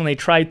ridiculous when they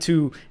try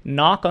to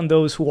knock on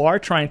those who are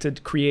trying to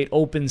create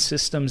open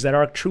systems that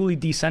are truly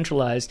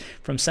decentralized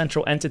from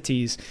central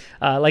entities.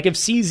 Like if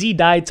CZ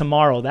died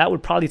tomorrow, that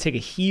would probably take a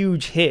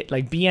huge hit.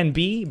 Like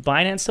BNB,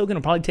 Binance token,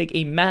 would probably take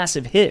a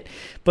massive hit.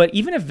 But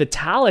even if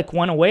Vitalik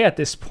went away at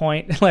this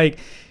point, like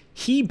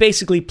he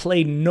basically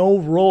played no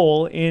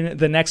role in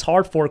the next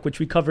hard fork, which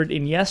we covered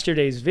in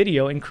yesterday's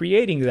video, in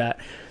creating that.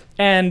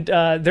 And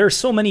there are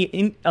so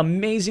many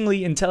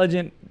amazingly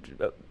intelligent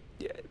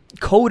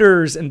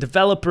coders and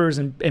developers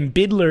and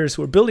bidlers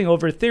who are building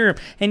over Ethereum,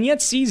 and yet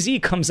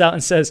CZ comes out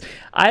and says,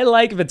 I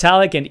like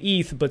Vitalik and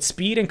ETH, but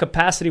speed and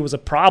capacity was a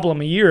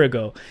problem a year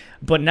ago,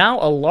 but now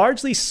a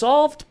largely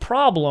solved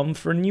problem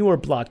for newer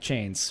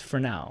blockchains for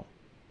now.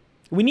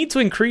 We need to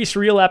increase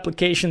real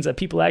applications that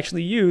people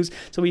actually use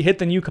so we hit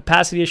the new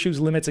capacity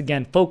issues limits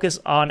again. Focus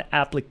on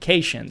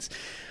applications.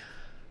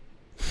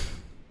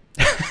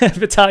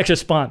 Vitalik's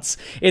response: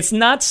 it's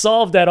not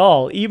solved at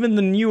all. Even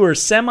the newer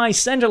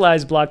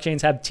semi-centralized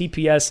blockchains have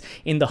TPS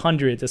in the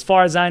hundreds. As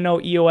far as I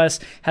know, EOS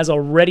has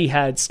already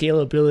had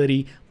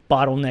scalability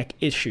bottleneck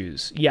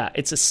issues. Yeah,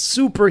 it's a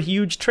super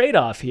huge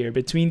trade-off here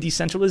between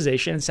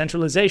decentralization and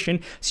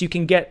centralization so you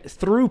can get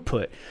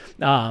throughput.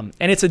 And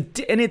it's an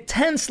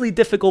intensely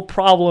difficult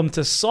problem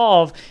to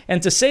solve.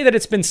 And to say that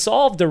it's been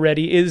solved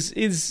already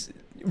is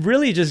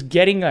really just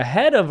getting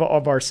ahead of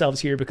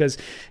ourselves here because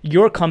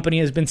your company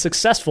has been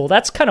successful.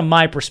 That's kind of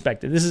my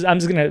perspective. I'm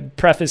just going to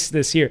preface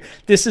this here.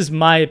 This is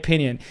my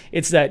opinion.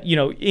 It's that,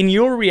 in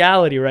your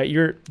reality, right,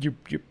 you're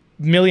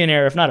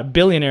millionaire, if not a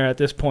billionaire at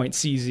this point,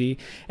 CZ,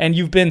 and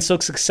you've been so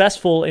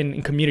successful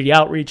in community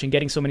outreach and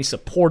getting so many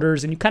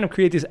supporters, and you kind of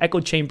create this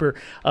echo chamber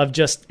of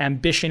just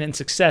ambition and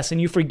success,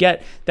 and you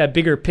forget that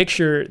bigger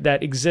picture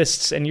that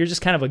exists, and you're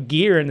just kind of a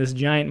gear in this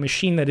giant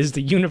machine that is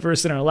the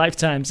universe and our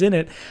lifetimes in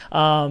it.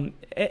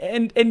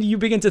 And you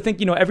begin to think,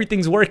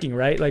 everything's working,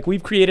 right? Like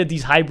we've created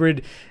these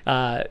hybrid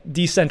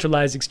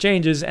decentralized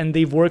exchanges and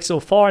they've worked so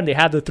far and they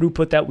have the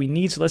throughput that we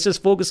need. So let's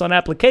just focus on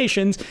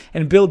applications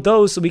and build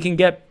those so we can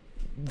get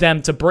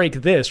them to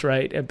break this,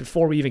 right,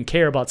 before we even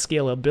care about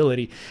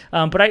scalability.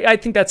 But I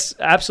think that's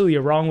absolutely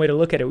a wrong way to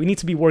look at it. We need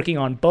to be working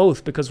on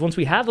both because once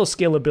we have those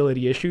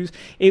scalability issues,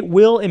 it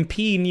will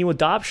impede new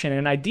adoption.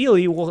 And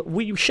ideally,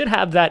 we should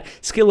have that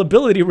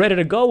scalability ready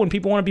to go when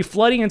people want to be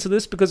flooding into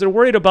this because they're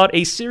worried about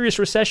a serious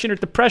recession or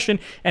depression,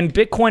 and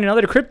Bitcoin and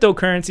other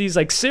cryptocurrencies,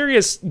 like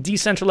serious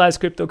decentralized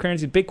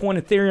cryptocurrencies,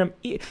 Bitcoin,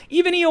 Ethereum,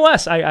 even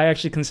EOS, I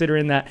actually consider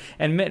in that,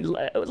 and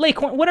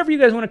Litecoin, whatever you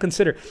guys want to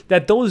consider,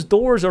 that those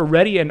doors are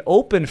ready and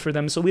open for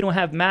them so we don't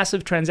have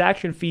massive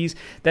transaction fees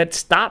that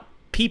stop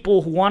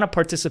people who want to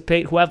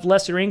participate who have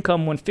lesser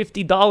income when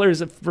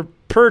 $50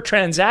 per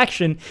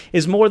transaction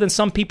is more than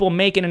some people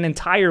make in an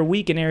entire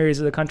week in areas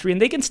of the country,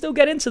 and they can still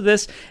get into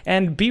this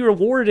and be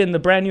rewarded in the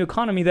brand new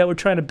economy that we're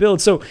trying to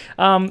build. So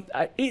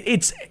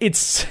it's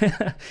it's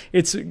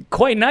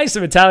quite nice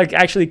that Vitalik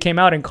actually came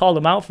out and called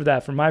him out for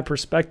that from my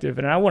perspective,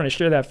 and I want to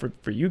share that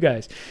for you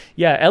guys.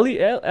 Yeah,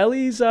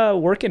 Ellie's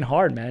working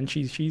hard, man.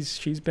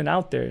 She's been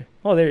out there.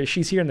 Oh,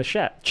 she's here in the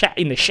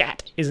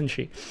chat, isn't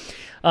she?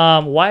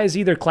 Why is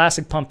Ether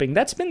Classic pumping?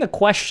 That's been the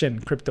question,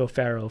 Crypto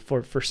Pharaoh,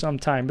 for some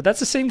time. But that's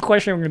the same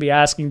question we're going to be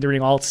asking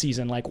during alt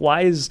season. Like,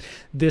 why is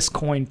this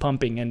coin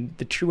pumping? And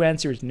the true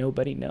answer is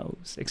nobody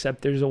knows,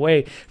 except there's a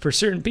way for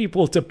certain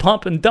people to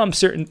pump and dump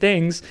certain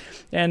things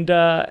and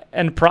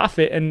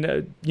profit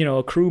and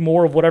accrue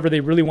more of whatever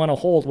they really want to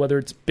hold, whether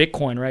it's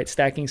Bitcoin, right,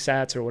 stacking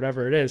sats or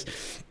whatever it is.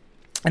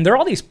 And there are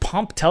all these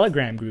pump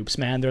Telegram groups,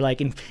 man. They're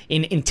like,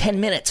 in 10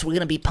 minutes, we're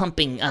going to be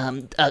pumping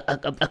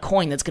a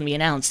coin that's going to be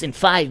announced in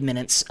 5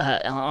 minutes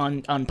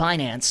on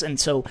Binance. And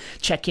so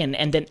check in.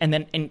 And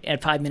then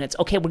at 5 minutes,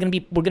 okay, we're going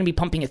to be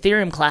pumping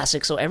Ethereum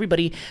Classic. So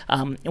everybody,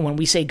 when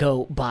we say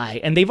go,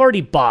 buy. And they've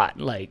already bought,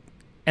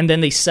 and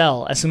then they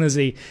sell as soon as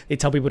they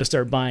tell people to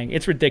start buying.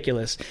 It's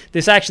ridiculous.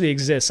 This actually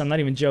exists. I'm not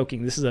even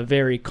joking. This is a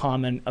very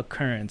common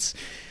occurrence.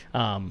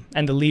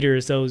 And the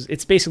leaders,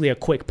 it's basically a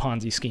quick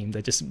Ponzi scheme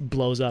that just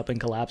blows up and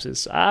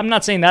collapses. I'm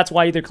not saying that's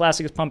why Ether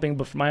Classic is pumping,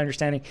 but from my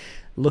understanding,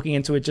 looking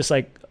into it just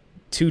like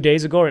 2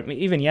 days ago, or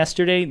even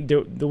yesterday,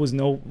 there was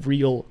no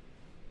real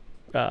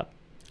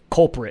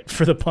culprit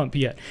for the pump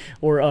yet,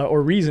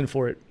 or reason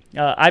for it.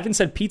 Ivan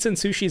said pizza and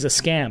sushi is a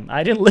scam.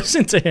 I didn't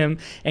listen to him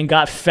and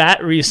got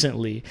fat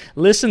recently.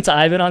 Listen to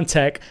Ivan on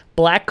tech.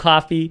 Black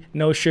coffee,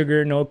 no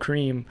sugar, no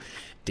cream.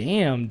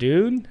 Damn,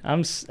 dude.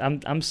 I'm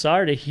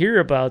sorry to hear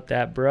about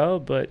that, bro.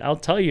 But I'll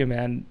tell you,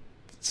 man.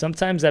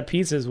 Sometimes that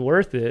pizza is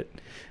worth it.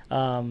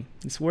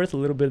 It's worth a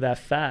little bit of that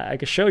fat. I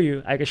could show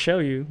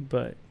you,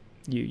 but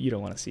you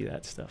don't want to see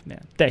that stuff,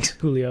 man. Thanks,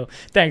 Julio.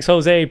 Thanks,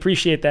 Jose.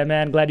 Appreciate that,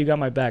 man. Glad you got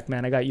my back,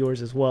 man. I got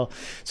yours as well.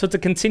 So to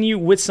continue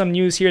with some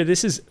news here,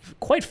 this is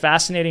quite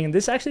fascinating, and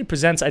this actually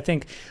presents, I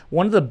think,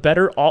 one of the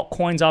better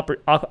altcoins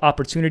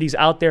opportunities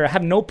out there. I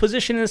have no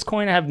position in this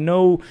coin. I have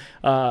no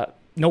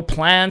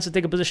plans to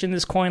take a position in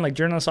this coin, like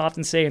journalists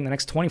often say, in the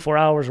next 24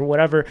 hours or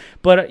whatever.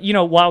 But,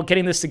 while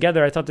getting this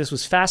together, I thought this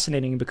was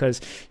fascinating because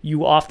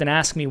you often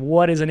ask me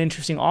what is an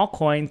interesting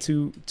altcoin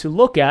to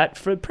look at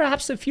for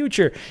perhaps the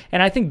future.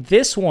 And I think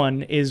this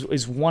one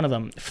is one of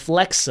them,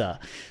 Flexa.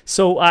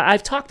 So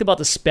I've talked about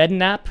the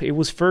Spedden app. It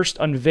was first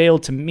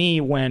unveiled to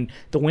me when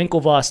the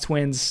Winklevoss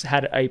twins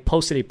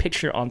posted a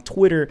picture on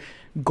Twitter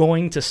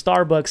going to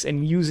Starbucks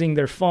and using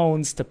their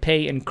phones to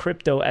pay in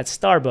crypto at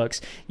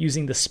Starbucks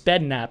using the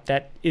Spedden app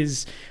that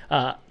is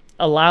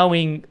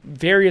allowing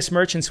various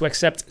merchants to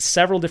accept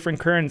several different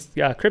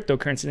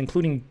cryptocurrencies,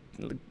 including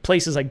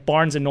places like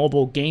Barnes &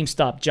 Noble,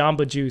 GameStop,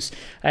 Jamba Juice,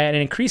 and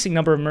an increasing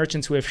number of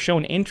merchants who have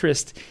shown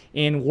interest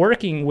in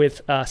working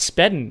with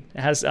Spedden.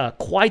 It has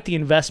quite the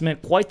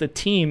investment, quite the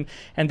team,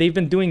 and they've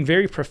been doing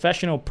very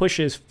professional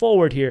pushes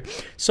forward here.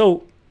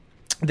 So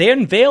they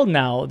unveiled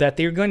now that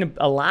they're going to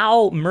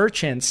allow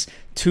merchants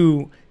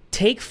to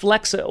take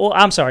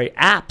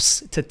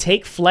apps to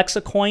take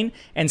Flexa coin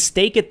and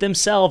stake it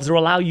themselves, or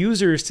allow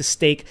users to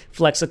stake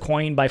Flexa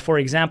coin by, for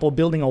example,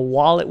 building a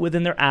wallet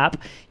within their app.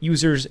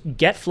 Users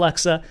get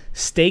Flexa,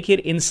 stake it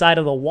inside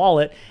of the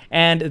wallet,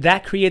 and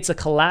that creates a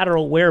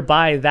collateral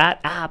whereby that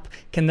app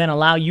can then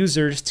allow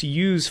users to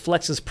use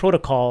Flexa's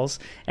protocols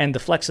and the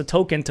Flexa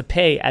token to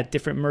pay at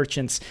different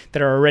merchants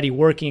that are already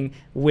working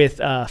with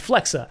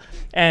Flexa.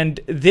 And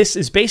this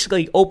is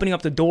basically opening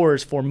up the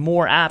doors for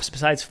more apps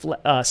besides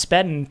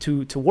Spedden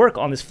to work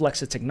on this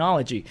Flexa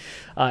technology.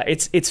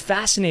 It's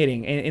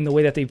fascinating in the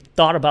way that they've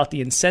thought about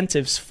the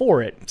incentives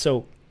for it.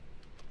 So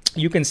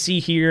you can see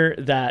here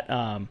that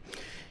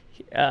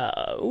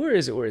where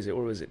is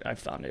it? I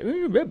found it.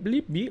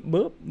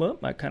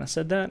 I kind of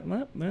said that.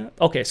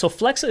 Okay, so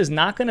Flexa is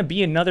not going to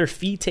be another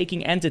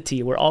fee-taking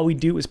entity where all we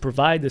do is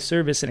provide the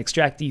service and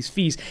extract these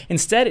fees.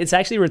 Instead, it's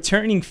actually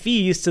returning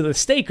fees to the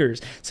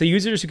stakers. So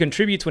users who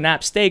contribute to an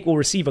app stake will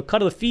receive a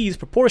cut of the fees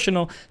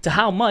proportional to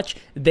how much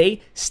they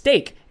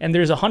stake. And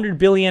there's 100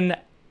 billion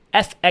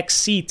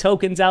FXC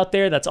tokens out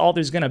there. That's all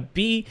there's going to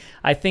be.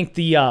 I think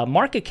the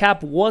market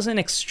cap wasn't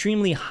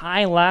extremely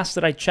high last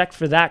that I checked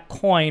for that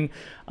coin.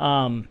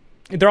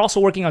 They're also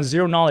working on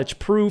zero knowledge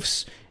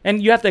proofs.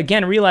 And you have to,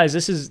 again, realize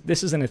this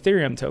is an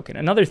Ethereum token.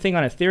 Another thing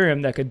on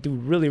Ethereum that could do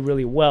really,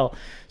 really well.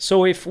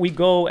 So if we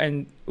go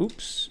and,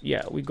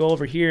 we go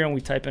over here and we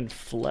type in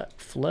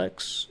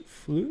Flexa,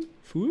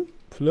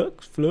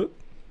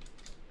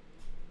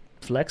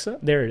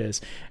 there it is,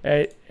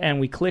 and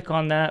we click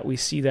on that, we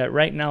see that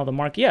right now the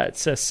market, it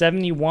says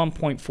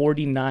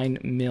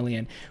 71.49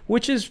 million,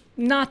 which is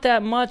not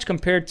that much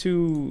compared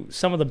to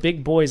some of the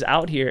big boys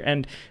out here.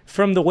 And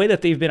from the way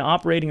that they've been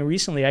operating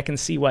recently, I can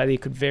see why they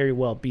could very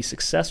well be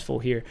successful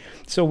here.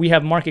 So we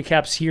have market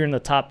caps here in the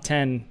top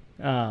 10.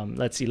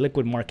 Let's see,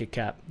 liquid market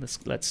cap.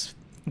 Let's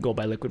go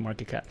by liquid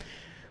market cap.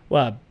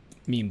 Well,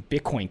 I mean,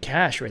 Bitcoin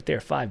Cash right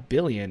there, 5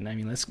 billion. I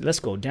mean, let's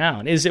go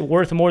down. Is it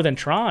worth more than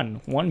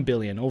Tron? 1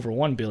 billion, over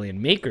 1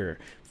 billion. Maker,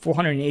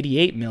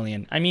 488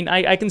 million. I mean,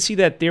 I can see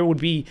that there would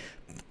be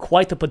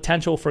quite the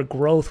potential for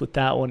growth with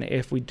that one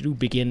if we do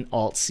begin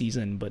alt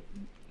season, but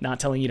not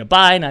telling you to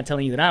buy, not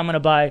telling you that I'm going to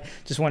buy.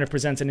 Just want to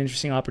present an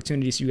interesting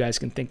opportunity so you guys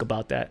can think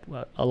about that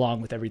along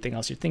with everything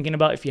else you're thinking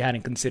about if you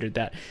hadn't considered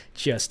that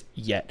just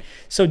yet.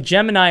 So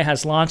Gemini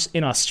has launched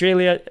in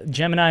Australia.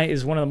 Gemini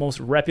is one of the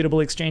most reputable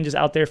exchanges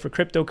out there for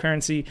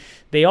cryptocurrency.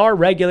 They are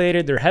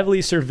regulated. They're heavily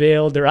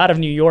surveilled. They're out of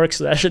New York,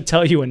 so that should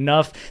tell you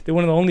enough. They're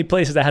one of the only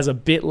places that has a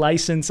BIT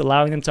license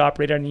allowing them to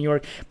operate out of New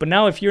York. But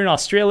now if you're in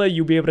Australia,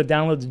 you'll be able to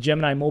download the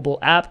Gemini mobile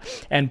app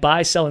and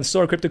buy, sell, and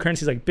store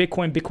cryptocurrencies like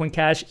Bitcoin, Bitcoin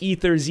Cash,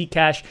 Ether,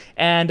 Zcash,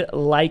 and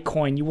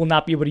Litecoin. You will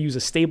not be able to use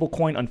a stable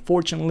coin,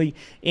 unfortunately,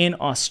 in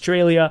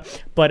Australia.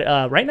 But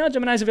right now,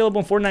 Gemini is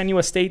available in 49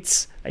 U.S.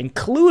 states,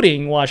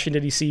 including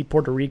Washington, D.C.,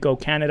 Puerto Rico,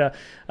 Canada,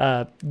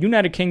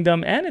 United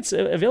Kingdom, and it's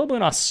available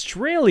in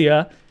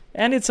Australia,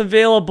 and it's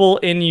available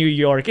in New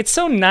York. It's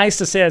so nice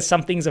to say that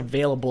something's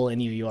available in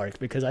New York,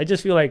 because I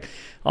just feel like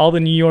all the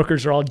New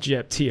Yorkers are all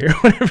gypped here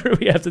whenever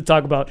we have to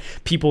talk about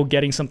people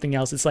getting something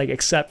else. It's like,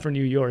 except for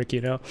New York,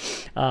 you know?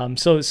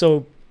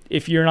 So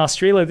if you're in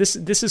Australia, this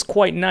is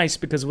quite nice,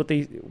 because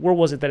where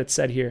was it that it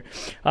said here?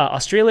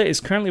 Australia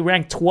is currently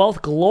ranked 12th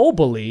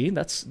globally.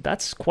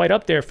 That's quite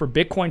up there for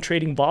Bitcoin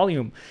trading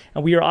volume.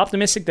 And we are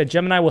optimistic that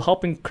Gemini will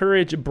help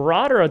encourage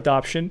broader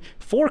adoption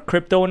for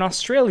crypto in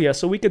Australia.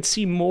 So we could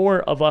see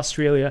more of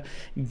Australia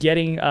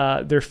getting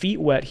their feet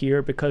wet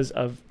here because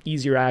of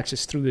easier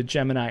access through the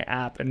Gemini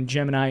app. And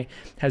Gemini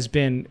has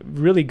been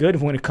really good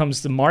when it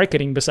comes to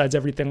marketing, besides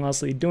everything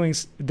else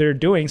they're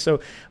doing. So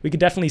we could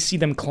definitely see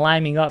them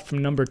climbing up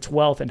from number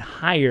 12th and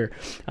higher.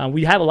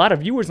 We have a lot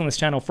of viewers on this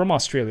channel from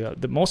Australia.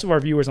 Most of our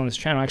viewers on this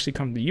channel actually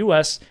come from the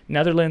US,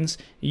 Netherlands,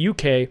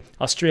 UK,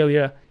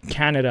 Australia,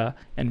 Canada,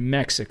 and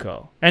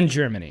Mexico, and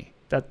Germany.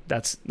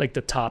 That's like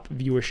the top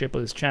viewership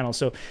of this channel.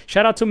 So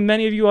shout out to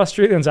many of you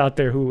Australians out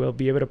there who will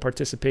be able to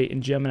participate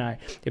in Gemini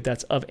if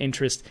that's of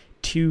interest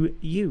to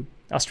you.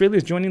 Australia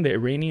is joining the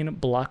Iranian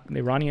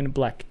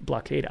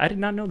blockade. I did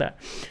not know that.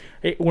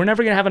 We're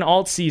never going to have an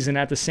alt season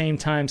at the same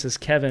time, says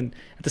Kevin,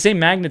 at the same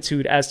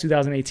magnitude as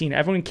 2018.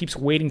 Everyone keeps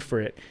waiting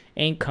for it.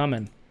 Ain't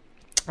coming.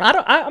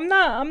 I'm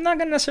not going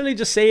to necessarily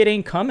just say it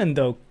ain't coming,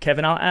 though,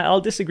 Kevin.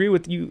 I'll disagree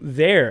with you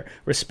there,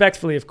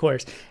 respectfully, of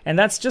course. And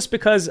that's just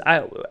because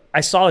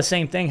I saw the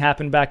same thing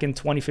happen back in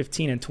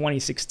 2015 and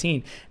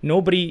 2016.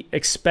 Nobody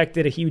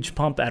expected a huge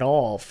pump at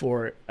all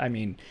for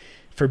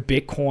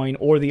Bitcoin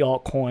or the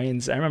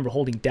altcoins. I remember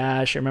holding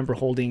Dash. I remember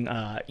holding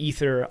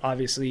Ether,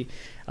 obviously,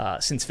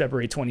 since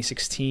February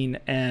 2016,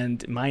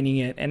 and mining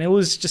it. And it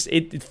was just,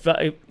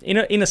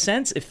 in a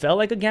sense, it felt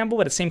like a gamble,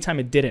 but at the same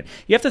time, it didn't.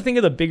 You have to think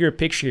of the bigger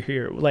picture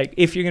here. Like,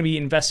 if you're going to be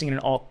investing in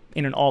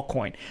an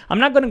altcoin, I'm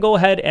not going to go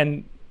ahead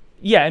and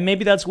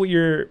maybe that's what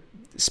you're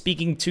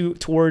speaking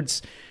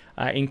towards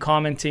in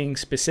commenting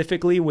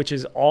specifically, which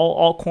is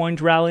all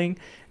altcoins rallying.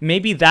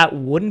 Maybe that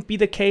wouldn't be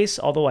the case,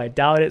 although I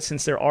doubt it,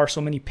 since there are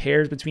so many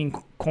pairs between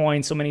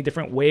coins, so many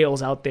different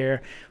whales out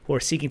there who are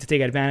seeking to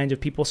take advantage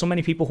of people, so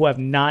many people who have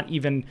not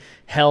even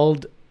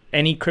held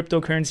any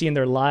cryptocurrency in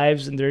their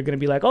lives, and they're going to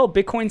be like, oh,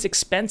 Bitcoin's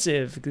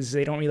expensive, because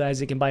they don't realize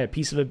they can buy a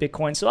piece of a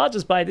Bitcoin, so I'll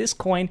just buy this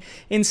coin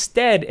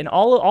instead. And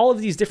all of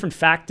these different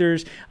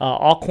factors,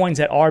 altcoins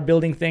that are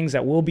building things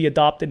that will be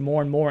adopted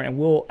more and more and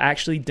will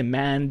actually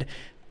demand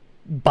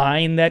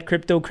buying that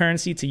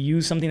cryptocurrency to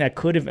use something that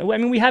could have,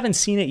 we haven't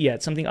seen it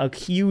yet, a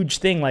huge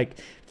thing like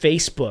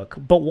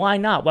Facebook, but why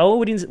not?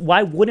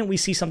 Why wouldn't we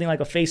see something like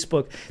a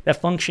Facebook that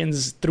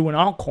functions through an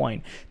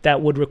altcoin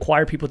that would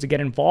require people to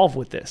get involved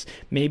with this?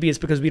 Maybe it's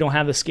because we don't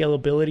have the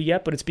scalability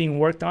yet, but it's being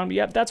worked on. But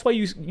yeah, that's why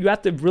you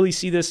have to really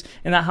see this,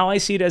 and how I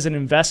see it, as an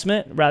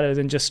investment rather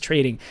than just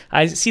trading.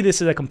 I see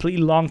this as a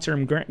completely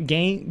long-term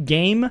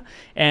game,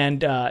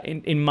 and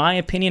in my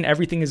opinion,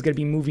 everything is going to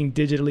be moving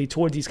digitally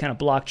towards these kind of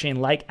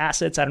blockchain-like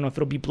assets. I don't know if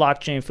it'll be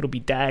blockchain, if it'll be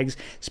DAGs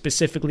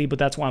specifically, but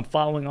that's why I'm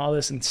following all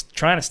this and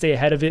trying to stay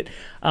ahead of it.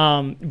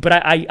 But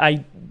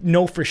I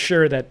know for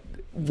sure that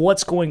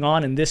what's going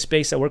on in this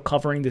space that we're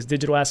covering, this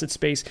digital asset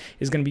space,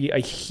 is going to be a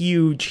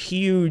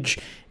huge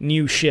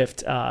new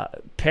shift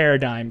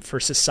paradigm for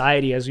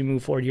society as we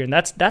move forward here. And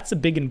that's a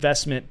big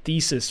investment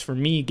thesis for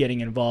me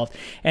getting involved.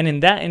 And in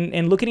that,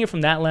 and looking at it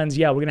from that lens,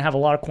 we're going to have a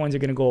lot of coins that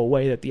are going to go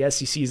away that the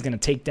SEC is going to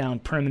take down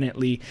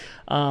permanently.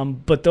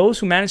 But those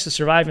who manage to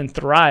survive and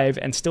thrive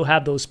and still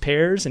have those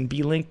pairs and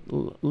be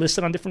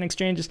listed on different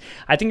exchanges,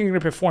 I think are going to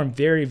perform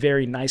very,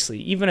 very nicely,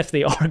 even if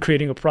they are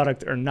creating a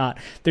product or not.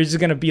 There's just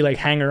going to be like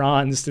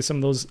hanger-ons to some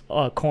of those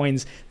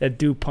coins that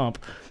do pump.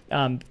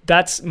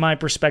 That's my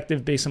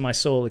perspective based on my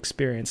sole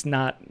experience,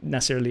 not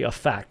necessarily a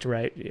fact,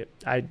 right?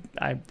 I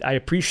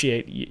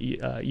appreciate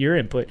your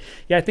input.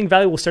 I think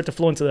value will start to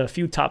flow into the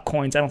few top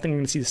coins. I don't think we're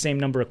going to see the same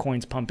number of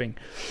coins pumping.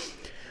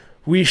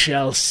 We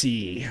shall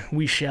see.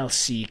 We shall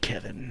see,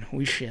 Kevin.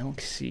 We shall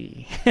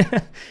see.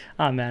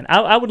 Oh, man.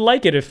 I would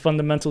like it if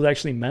fundamentals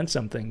actually meant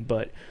something,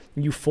 but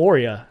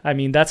euphoria. I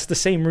mean, that's the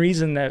same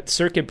reason that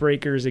circuit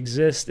breakers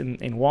exist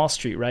in Wall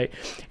Street, right?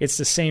 It's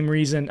the same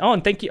reason. Oh,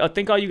 and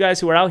thank all you guys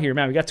who are out here,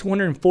 man. We got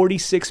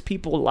 246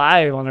 people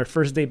live on our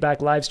first day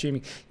back live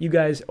streaming. You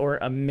guys are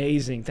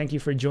amazing. Thank you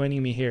for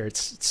joining me here.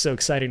 It's so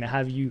exciting to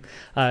have you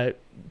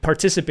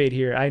participate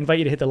here. I invite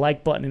you to hit the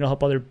like button. It'll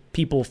help other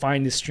people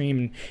find the stream,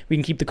 and we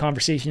can keep the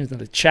conversations in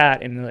the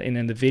chat and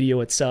in the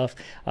video itself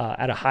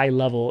at a high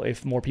level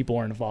if more people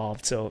are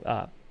involved.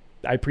 So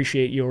I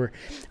appreciate your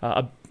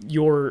help,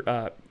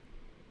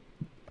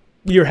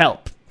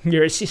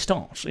 your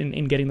assistance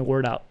in getting the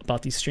word out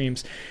about these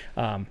streams.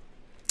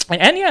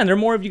 And yeah, and there are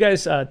more of you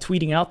guys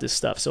tweeting out this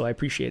stuff, so I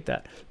appreciate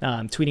that.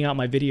 Tweeting out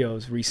my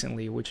videos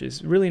recently, which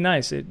is really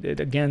nice.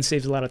 It again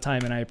saves a lot of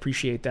time, and I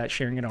appreciate that.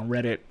 Sharing it on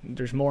Reddit.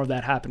 There's more of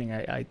that happening.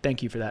 I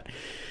thank you for that.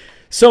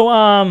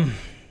 So,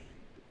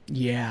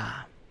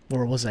 yeah,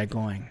 where was I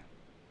going?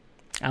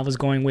 I was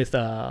going with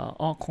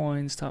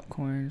altcoins, top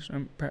coins.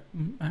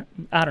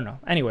 I don't know.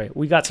 Anyway,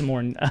 we got some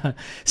more.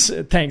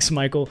 Thanks,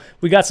 Michael.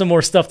 We got some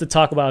more stuff to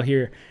talk about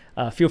here.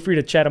 Feel free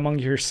to chat among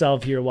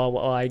yourself here while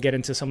I get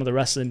into some of the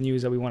rest of the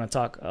news that we want to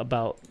talk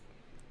about.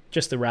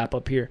 Just to wrap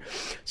up here.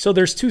 So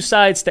there's two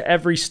sides to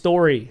every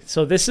story.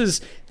 So this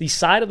is the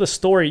side of the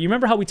story. You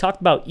remember how we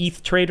talked about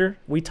ETH Trader?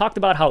 We talked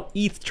about how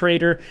ETH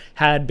Trader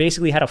had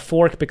basically had a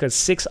fork because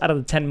 6 out of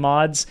the 10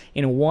 mods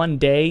in one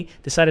day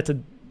decided to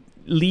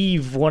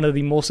leave one of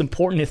the most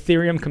important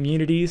Ethereum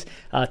communities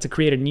to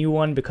create a new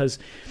one, because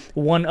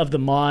one of the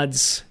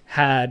mods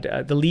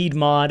had, the lead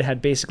mod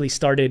had basically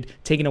started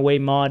taking away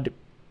mod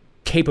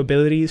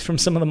capabilities from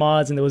some of the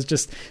mods, and there was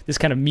just this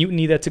kind of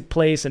mutiny that took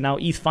place. And now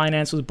ETH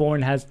Finance was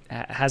born,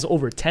 has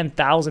over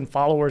 10,000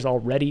 followers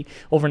already,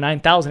 over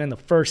 9,000 in the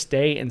first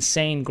day.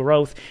 Insane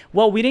growth.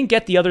 Well, we didn't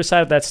get the other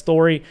side of that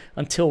story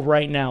until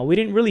right now. We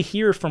didn't really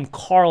hear from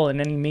Carl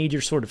in any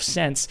major sort of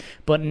sense,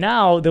 but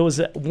now there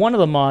was one of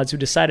the mods who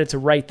decided to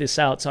write this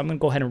out, so I'm going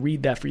to go ahead and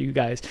read that for you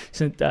guys,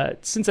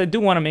 since I do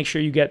want to make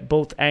sure you get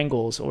both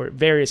angles or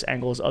various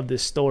angles of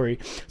this story.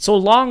 So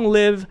long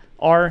live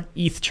our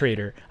ETH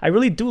Trader. I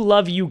really do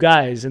love you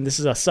guys, and this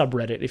is a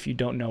subreddit if you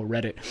don't know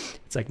Reddit.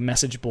 It's like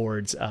message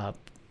boards,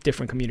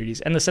 different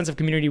communities, and the sense of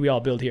community we all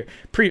build here.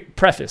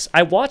 Preface,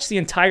 I watched the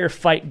entire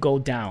fight go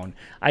down.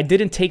 I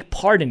didn't take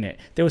part in it.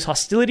 There was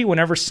hostility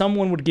whenever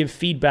someone would give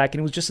feedback, and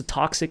it was just a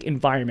toxic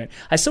environment.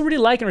 I still really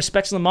like and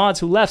respect some of the mods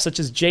who left, such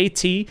as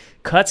JT,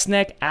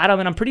 Cutsneck, Adam,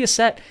 and I'm pretty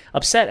upset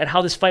at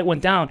how this fight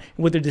went down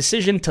with their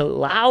decision to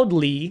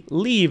loudly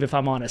leave, if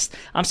I'm honest.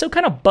 I'm still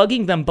kind of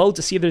bugging them both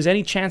to see if there's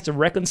any chance to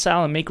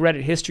reconcile and make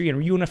Reddit history and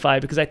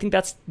reunify, because I think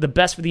that's the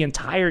best for the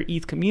entire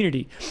ETH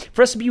community.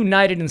 For us to be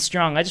united and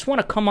strong, I just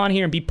want to come on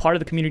here and be part of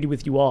the community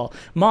with you all.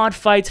 Mod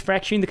fights,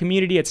 fracturing the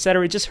community,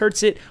 etc. It just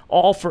hurts it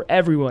all for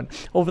everyone.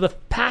 Over the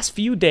past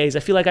few days, I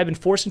feel like I've been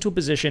forced into a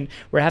position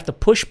where I have to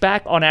push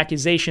back on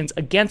accusations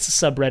against the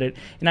subreddit,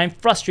 and I'm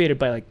frustrated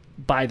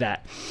by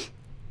that.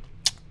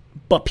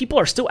 But people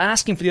are still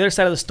asking for the other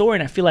side of the story,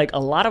 and I feel like a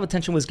lot of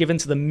attention was given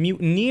to the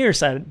mutineer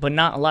side, but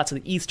not a lot to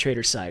the ETH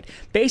Trader side.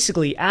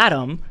 Basically,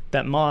 Adam,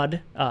 that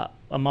mod,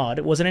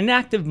 was an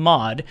inactive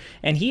mod,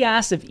 and he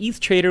asked if ETH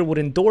Trader would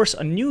endorse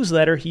a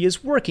newsletter he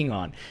is working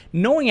on.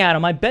 Knowing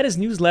Adam, I bet his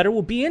newsletter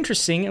will be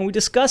interesting, and we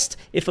discussed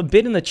if a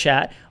bit in the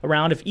chat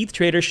around if ETH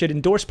Trader should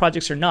endorse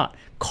projects or not.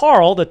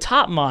 Carl, the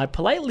top mod,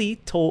 politely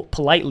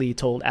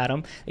told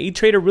Adam that ETH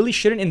Trader really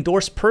shouldn't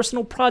endorse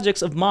personal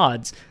projects of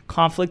mods.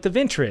 Conflict of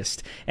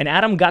interest. And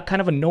Adam got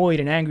kind of annoyed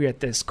and angry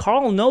at this.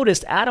 Carl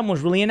noticed Adam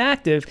was really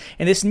inactive,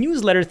 and this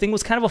newsletter thing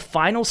was kind of a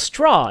final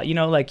straw. You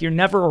know, like you're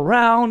never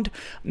around,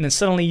 and then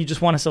suddenly you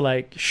just want us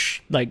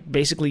to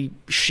basically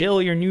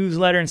shill your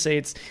newsletter and say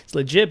it's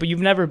legit, but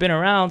you've never been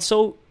around.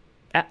 So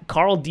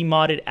Carl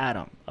demodded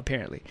Adam,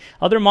 apparently.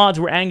 Other mods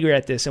were angry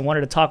at this and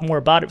wanted to talk more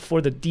about it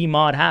before the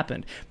demod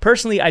happened.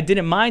 Personally, I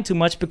didn't mind too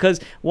much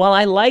because while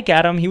I like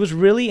Adam, he was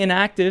really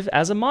inactive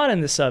as a mod in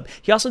the sub.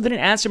 He also didn't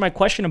answer my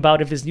question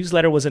about if his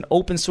newsletter was an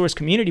open source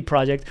community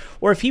project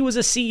or if he was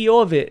a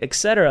CEO of it,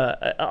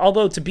 etc.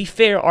 Although, to be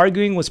fair,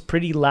 arguing was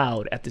pretty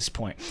loud at this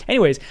point.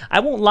 Anyways,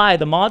 I won't lie,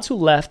 the mods who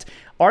left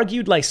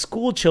argued like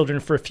school children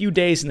for a few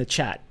days in the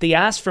chat. They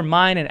asked for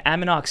mine and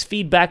Aminok's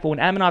feedback, but when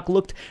Aminok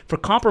looked for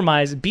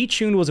compromise,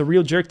 B-Tune was a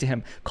real jerk to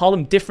him, called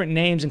him different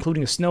names,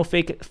 including a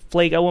snowflake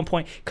at one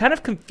point. Kind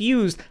of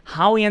confused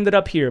how he ended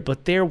up here,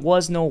 but there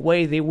was no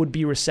way they would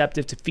be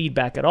receptive to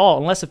feedback at all,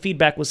 unless the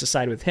feedback was to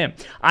side with him.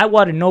 I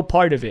wanted no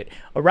part of it.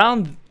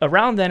 Around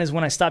then is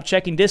when I stopped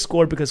checking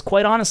Discord because,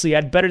 quite honestly,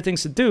 I had better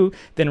things to do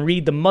than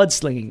read the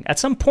mudslinging. At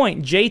some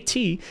point,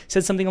 JT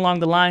said something along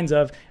the lines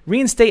of,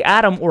 reinstate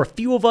Adam or a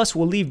few of us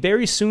will leave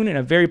very soon in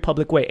a very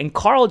public way. And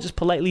Carl just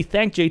politely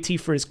thanked JT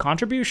for his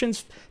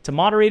contributions to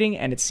moderating,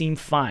 and it seemed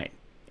fine.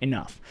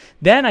 enough.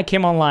 Then I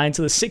came online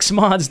to the 6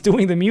 mods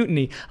doing the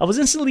mutiny. I was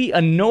instantly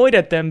annoyed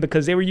at them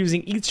because they were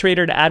using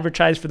ETHTrader to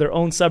advertise for their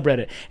own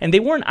subreddit. And they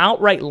weren't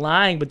outright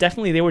lying, but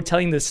definitely they were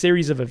telling the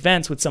series of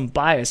events with some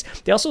bias.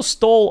 They also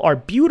stole our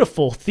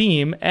beautiful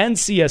theme and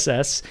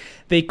CSS.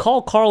 They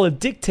call Carl a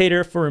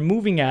dictator for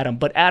removing Adam,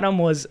 but Adam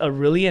was a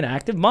really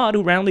inactive mod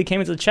who randomly came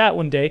into the chat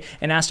one day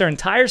and asked our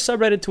entire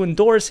subreddit to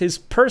endorse his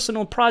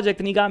personal project,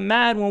 and he got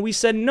mad when we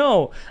said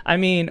no. I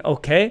mean,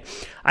 okay.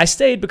 I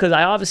stayed because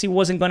I obviously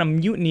wasn't going to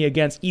mutiny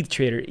against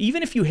ETHTrader.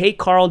 Even if you hate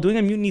Carl, doing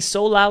a mutiny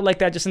so loud like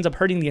that just ends up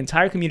hurting the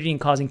entire community and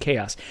causing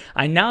chaos.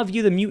 I now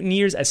view the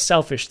mutineers as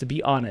selfish, to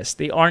be honest.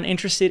 They aren't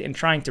interested in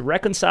trying to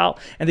reconcile,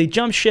 and they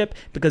jump ship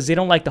because they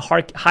don't like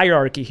the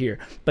hierarchy here.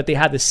 But they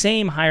have the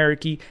same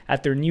hierarchy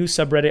at their new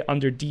subreddit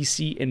under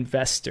DC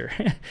Investor.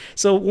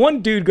 So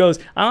one dude goes,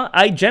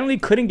 I generally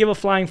couldn't give a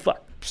flying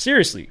fuck.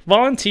 Seriously,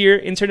 volunteer,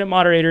 internet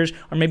moderators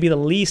are maybe the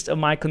least of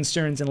my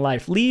concerns in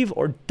life. Leave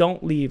or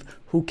don't leave,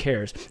 who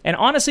cares? And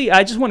honestly,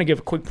 I just want to give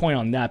a quick point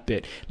on that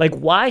bit. Like,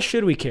 why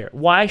should we care?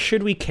 Why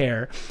should we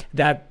care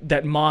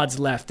that mods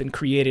left and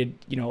created,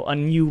 a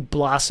new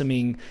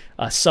blossoming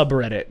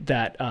subreddit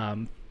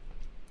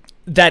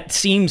that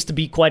seems to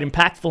be quite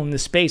impactful in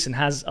this space and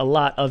has a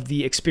lot of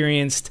the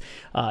experienced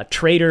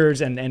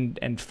traders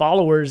and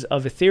followers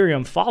of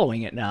Ethereum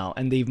following it now,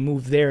 and they've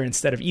moved there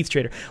instead of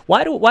ETHTrader.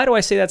 Why do I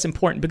say that's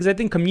important? Because I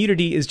think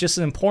community is just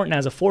as important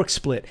as a fork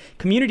split.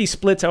 Community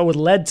splits are what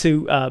led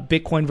to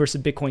Bitcoin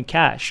versus Bitcoin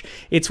Cash.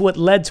 It's what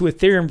led to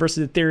Ethereum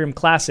versus Ethereum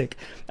Classic.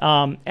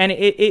 And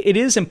it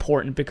is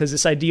important because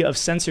this idea of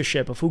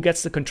censorship, of who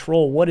gets to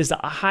control, what is the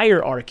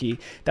hierarchy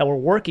that we're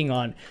working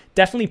on,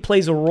 definitely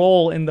plays a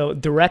role in the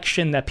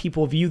direction that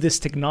people view this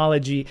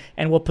technology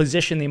and what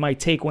position they might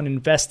take when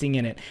investing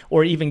in it,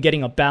 or even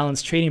getting a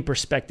balanced trading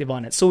perspective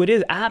on it. So it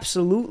is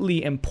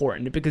absolutely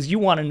important because you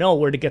want to know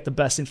where to get the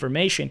best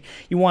information.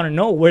 You want to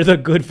know where the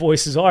good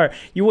voices are.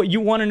 You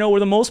want to know where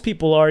the most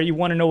people are. You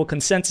want to know what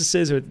consensus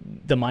is, or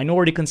the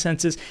minority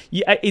consensus.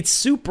 It's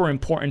super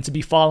important to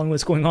be following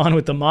what's going on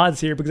with the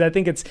mods here, because I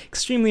think it's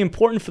extremely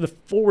important for the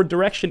forward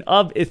direction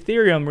of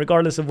Ethereum,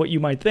 regardless of what you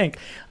might think.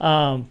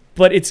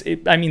 But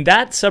I mean,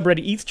 that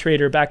subreddit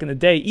ETHTrader back in the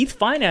day, ETH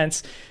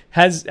Finance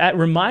has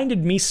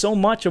reminded me so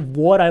much of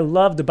what I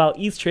loved about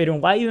ETHTrader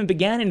and why I even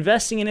began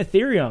investing in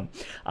Ethereum.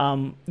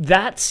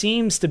 That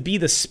seems to be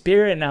the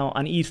spirit now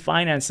on ETH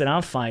Finance that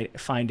I'm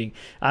finding.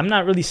 I'm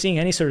not really seeing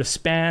any sort of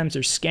spams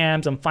or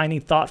scams. I'm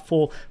finding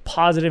thoughtful,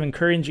 positive,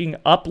 encouraging,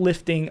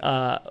 uplifting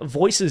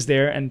voices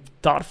there, and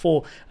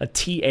thoughtful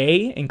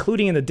TA,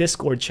 including in the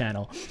Discord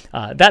channel.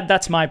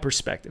 That's my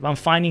perspective. I'm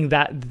finding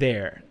that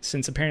there,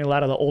 since apparently a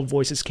lot of the old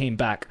voices came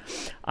back.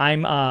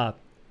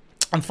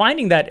 I'm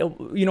finding that,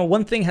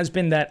 one thing has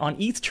been that on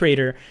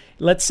ETHTrader,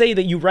 let's say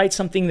that you write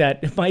something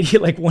that might be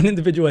like one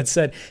individual had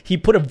said, he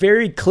put a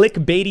very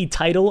clickbaity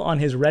title on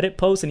his Reddit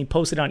post and he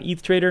posted on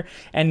ETHTrader,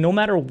 and no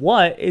matter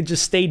what, it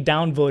just stayed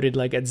downvoted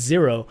like at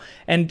 0.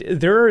 And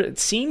there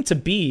seem to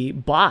be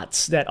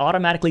bots that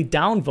automatically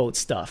downvote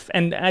stuff.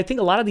 And I think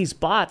a lot of these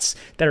bots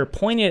that are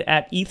pointed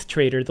at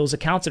ETHTrader, those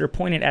accounts that are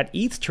pointed at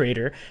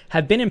ETHTrader,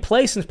 have been in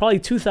place since probably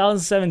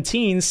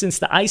 2017, since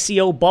the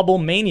ICO bubble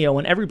mania,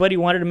 when everybody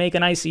wanted to make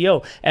an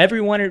ICO.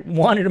 Everyone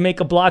wanted to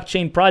make a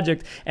blockchain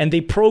project, and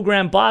they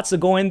programmed bots to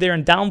go in there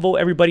and downvote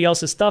everybody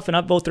else's stuff and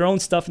upvote their own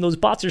stuff, and those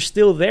bots are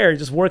still there,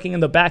 just working in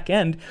the back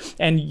end,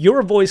 and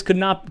your voice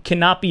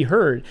cannot be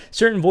heard.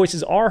 Certain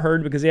voices are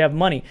heard because they have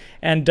money.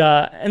 And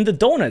the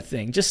donut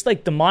thing, just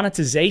like the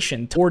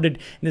monetization toward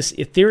this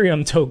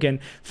Ethereum token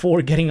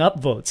for getting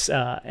upvotes,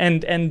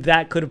 and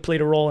that could have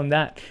played a role in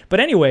that. But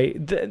anyway,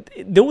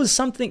 there was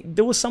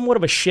somewhat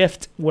of a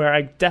shift where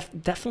I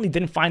definitely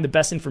didn't find the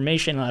best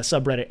information on a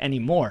subreddit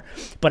anymore.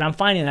 But I'm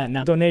finding that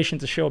now. Donation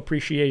to show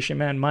appreciation,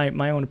 man.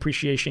 My own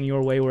appreciation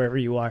your way, wherever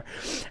you are.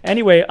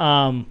 Anyway,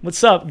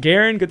 what's up,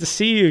 Garen? Good to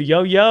see you.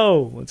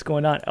 Yo, what's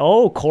going on?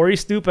 Oh, Corey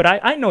Stupid.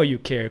 I know you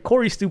care.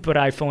 Corey Stupid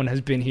iPhone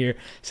has been here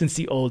since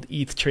the old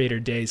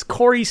ETHTrader days.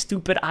 Corey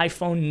Stupid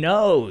iPhone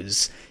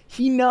knows.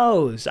 He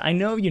knows. I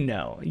know you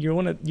know.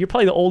 You're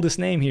probably the oldest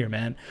name here,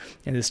 man,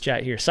 in this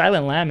chat here.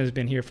 Silent Lamb has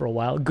been here for a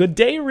while. Good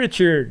day,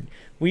 Richard.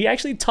 We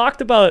actually talked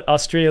about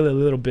Australia a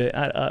little bit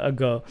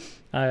ago.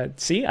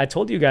 See, I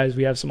told you guys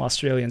we have some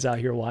Australians out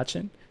here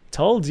watching.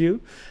 Told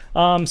you.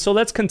 So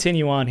let's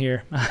continue on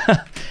here.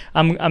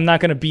 I'm not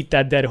going to beat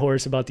that dead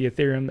horse about the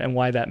Ethereum and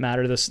why that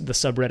mattered, the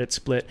subreddit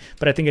split,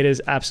 but I think it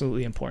is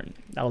absolutely important.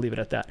 I'll leave it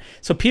at that.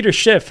 So Peter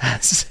Schiff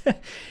has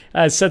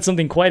said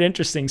something quite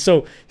interesting.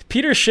 So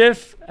Peter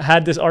Schiff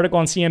had this article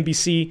on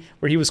CNBC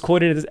where he was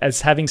quoted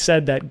as having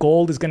said that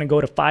gold is going to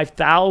go to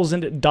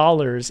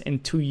 $5,000 in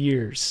 2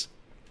 years.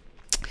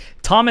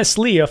 Thomas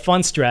Lee of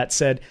Fundstrat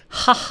said,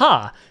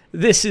 "Ha,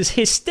 this is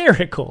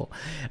hysterical."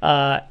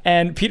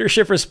 And Peter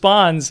Schiff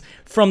responds,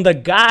 from the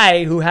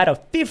guy who had a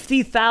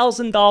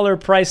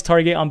 $50,000 price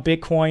target on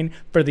Bitcoin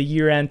for the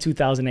year end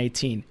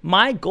 2018.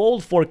 My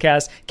gold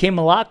forecast came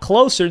a lot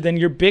closer than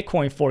your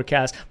Bitcoin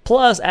forecast.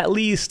 Plus, at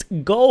least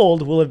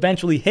gold will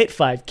eventually hit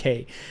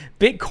 5K.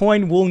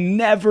 Bitcoin will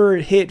never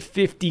hit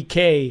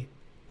 50K.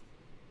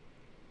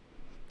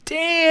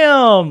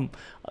 Damn.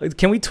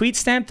 Can we tweet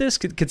stamp this?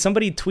 Could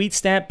somebody tweet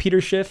stamp Peter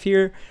Schiff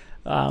here?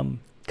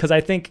 Because I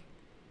think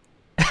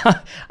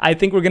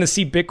we're gonna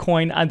see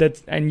Bitcoin on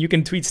that, and you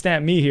can tweet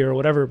stamp me here or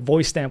whatever,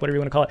 voice stamp, whatever you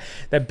want to call it.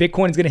 That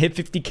Bitcoin is gonna hit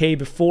 50K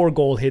before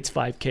gold hits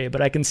 5K,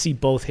 but I can see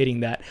both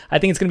hitting that. I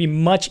think it's gonna be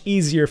much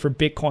easier for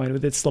Bitcoin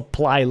with its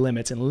supply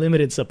limits and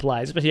limited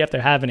supply, especially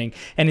after having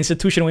an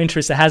institutional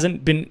interest that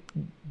hasn't been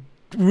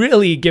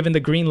really given the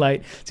green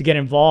light to get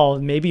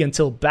involved, maybe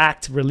until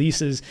backed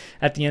releases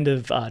at the end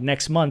of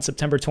next month,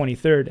 September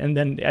 23rd. And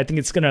then I think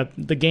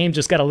the game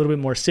just got a little bit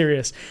more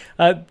serious.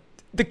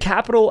 The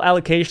capital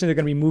allocations that are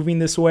going to be moving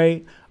this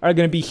way are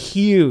going to be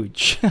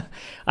huge.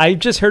 I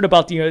just heard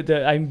about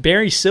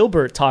Barry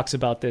Silbert talks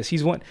about this.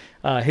 His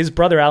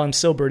brother Alan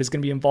Silbert is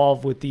going to be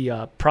involved with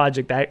the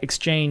project, that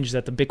exchange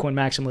that the Bitcoin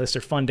maximalists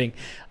are funding.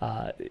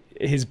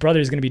 His brother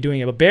is going to be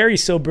doing it. But Barry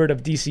Silbert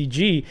of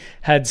DCG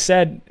had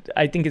said,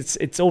 I think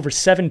it's over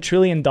 $7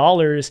 trillion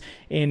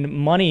in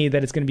money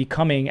that is going to be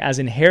coming as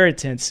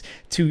inheritance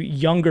to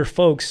younger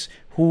folks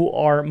who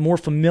are more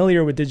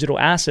familiar with digital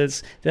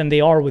assets than they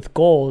are with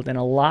gold. And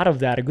a lot of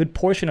that, a good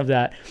portion of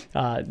that,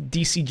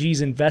 DCG's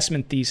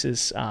investment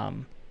thesis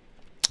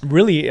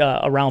really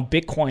around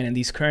Bitcoin and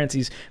these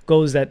currencies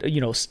goes that,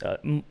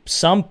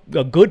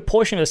 a good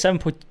portion of the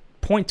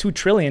 7.2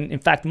 trillion, in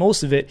fact,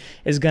 most of it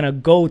is going to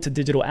go to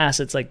digital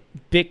assets like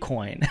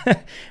Bitcoin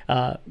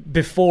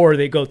before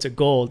they go to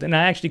gold. And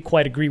I actually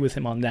quite agree with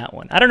him on that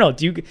one. I don't know.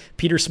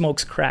 Peter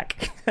smokes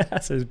crack,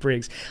 says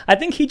Briggs. I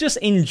think he just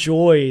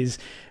enjoys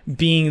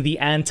being the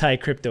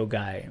anti-crypto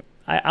guy.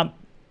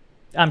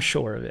 I'm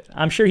sure of it.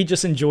 I'm sure he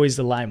just enjoys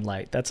the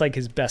limelight. That's like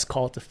his best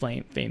call to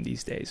fame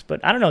these days. But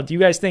I don't know. Do you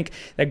guys think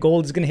that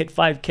gold is going to hit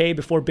 5K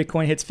before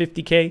Bitcoin hits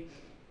 50K?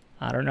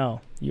 I don't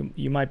know.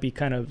 You might be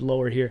kind of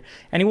lower here.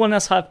 Anyone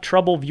else have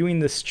trouble viewing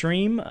the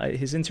stream?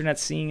 His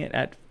internet's seeing it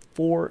at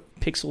 4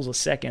 pixels a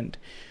second.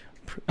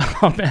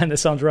 Oh man,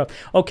 this sounds rough.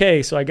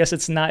 Okay, so I guess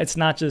it's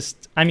not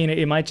just,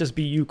 it might just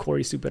be you,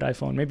 Corey, stupid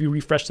iPhone. Maybe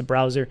refresh the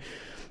browser.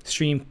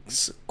 Stream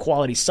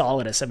quality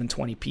solid at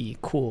 720p.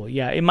 Cool.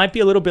 Yeah, it might be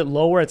a little bit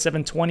lower at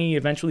 720.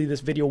 Eventually this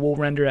video will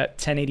render at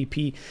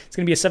 1080p. It's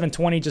going to be a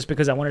 720 just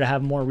because I wanted to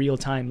have more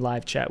real-time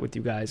live chat with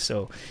you guys,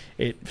 so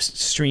it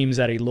streams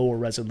at a lower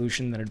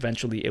resolution than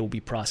eventually it will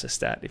be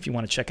processed at if you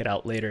want to check it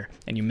out later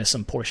and you miss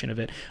some portion of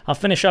it. I'll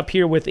finish up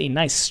here with a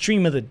nice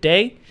stream of the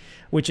day,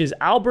 which is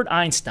Albert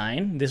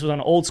Einstein. This was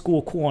on Old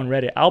School Cool on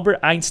Reddit. Albert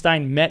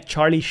Einstein met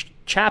Charlie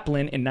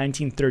Chaplin in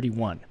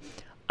 1931.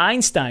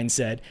 Einstein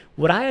said,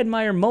 "What I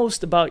admire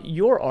most about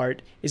your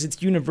art is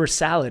its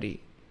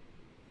universality.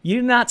 You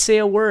do not say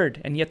a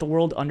word, and yet the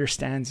world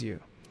understands you."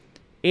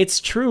 "It's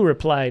true,"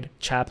 replied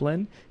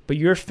Chaplin, "but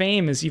your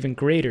fame is even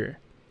greater.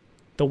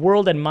 The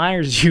world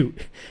admires you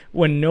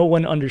when no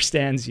one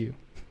understands you."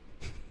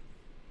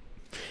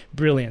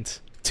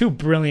 Brilliant. Two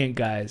brilliant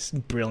guys.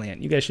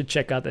 Brilliant. You guys should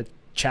check out the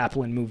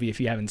Chaplin movie if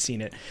you haven't seen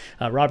it.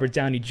 Robert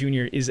Downey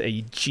Jr. is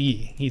a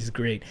G. He's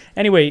great.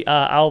 Anyway,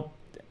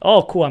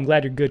 Oh, cool. I'm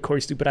glad you're good,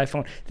 Corey Stupid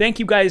iPhone. Thank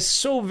you guys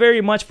so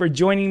very much for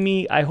joining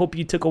me. I hope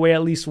you took away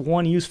at least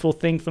one useful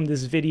thing from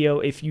this video.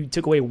 If you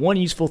took away one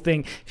useful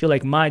thing, I feel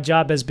like my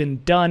job has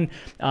been done.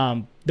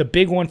 The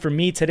big one for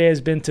me today has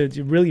been to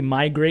really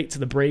migrate to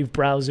the Brave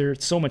browser.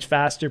 It's so much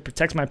faster,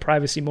 protects my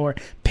privacy more,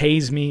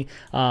 pays me,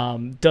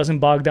 doesn't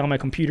bog down my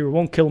computer,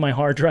 won't kill my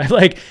hard drive.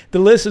 Like, the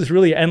list is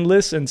really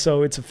endless, and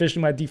so it's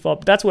officially my default.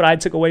 But that's what I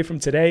took away from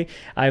today.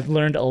 I've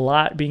learned a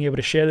lot being able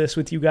to share this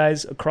with you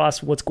guys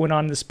across what's going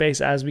on in the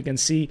space, as we can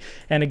see.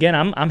 And again,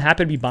 I'm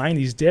happy to be buying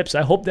these dips.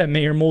 I hope that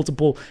Mayor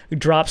Multiple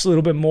drops a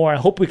little bit more. I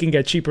hope we can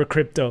get cheaper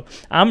crypto.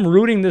 I'm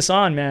rooting this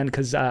on, man,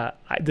 because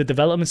the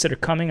developments that are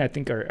coming, I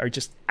think, are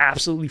just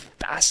absolutely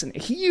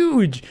fascinating.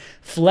 Huge.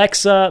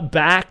 Flexa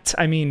backed.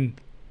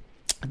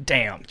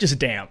 Damn. Just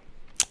damn.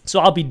 So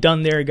I'll be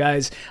done there,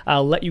 guys.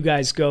 I'll let you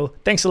guys go.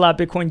 Thanks a lot,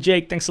 Bitcoin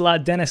Jake. Thanks a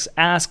lot, Dennis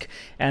Ask.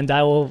 And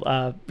I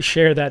will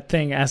share that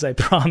thing as I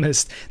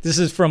promised. This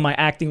is from my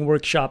acting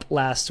workshop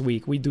last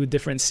week. We do a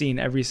different scene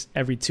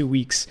every 2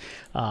 weeks.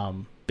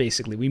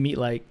 Basically, we meet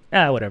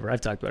whatever.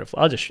 I've talked about it before.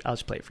 I'll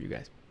just play it for you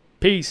guys.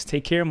 Peace.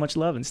 Take care. Much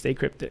love, and stay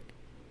cryptic.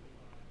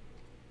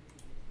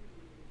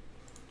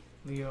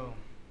 Leo,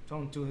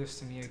 don't do this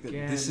to me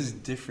again. This is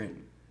different.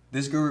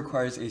 This girl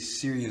requires a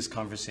serious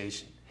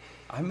conversation.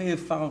 I may have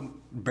found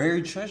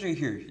buried treasure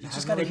here. You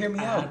just gotta hear me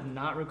out. I have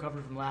not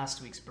recovered from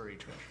last week's buried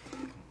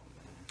treasure.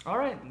 All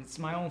right, it's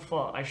my own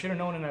fault. I should have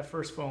known in that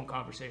first phone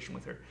conversation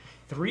with her.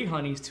 3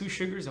 honeys, 2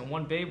 sugars, and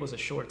 1 babe was a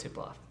short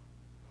tip-off.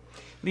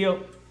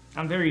 Leo,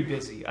 I'm very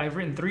busy. I've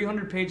written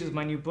 300 pages of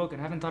my new book and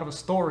haven't thought of a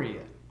story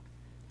yet.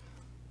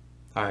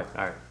 All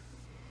right.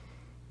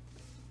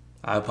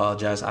 I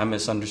apologize. I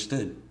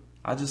misunderstood.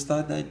 I just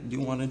thought that you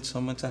wanted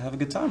someone to have a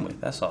good time with.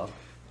 That's all.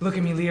 Look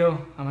at me,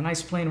 Leo. I'm a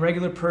nice, plain,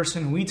 regular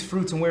person who eats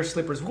fruits and wears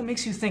slippers. What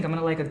makes you think I'm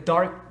gonna like a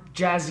dark,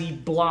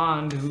 jazzy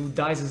blonde who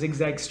dyes a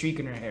zigzag streak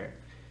in her hair?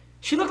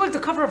 She looked like the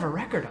cover of a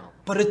record album.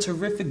 But a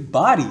terrific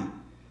body.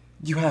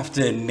 You have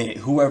to admit,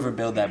 whoever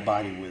built that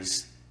body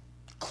was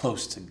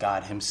close to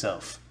God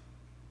himself.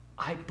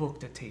 I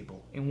booked a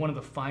table in one of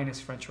the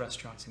finest French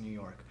restaurants in New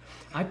York.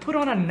 I put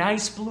on a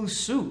nice blue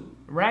suit,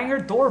 rang her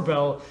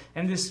doorbell,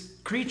 and this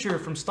creature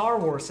from Star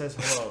Wars says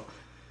hello.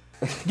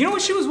 You know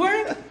what she was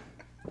wearing?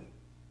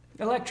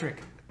 Electric.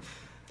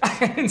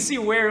 I didn't see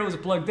where it was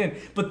plugged in,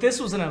 but this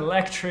was an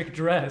electric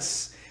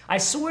dress. I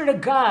swear to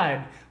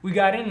God, we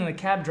got in and the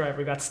cab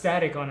driver got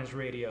static on his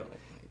radio.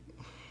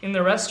 In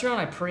the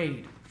restaurant, I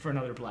prayed for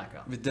another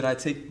blackout. But did I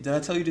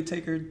tell you to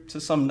take her to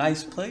some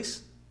nice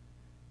place?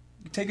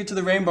 You take her to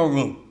the Rainbow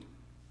Room.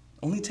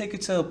 Only take her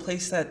to a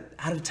place that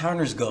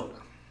out-of-towners go.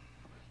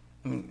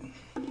 I mean,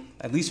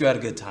 at least you had a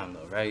good time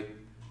though, right?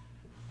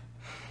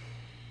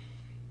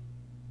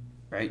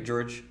 Right,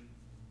 George?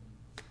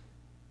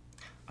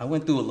 I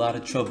went through a lot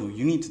of trouble.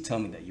 You need to tell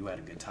me that you had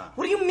a good time.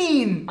 What do you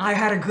mean I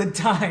had a good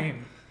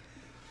time?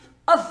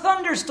 A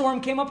thunderstorm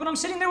came up and I'm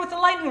sitting there with a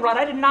lightning rod.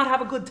 I did not have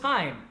a good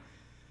time.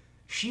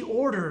 She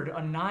ordered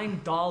a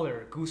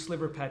 $9 goose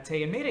liver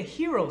pate and made a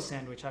hero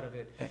sandwich out of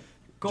it. Hey,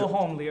 Go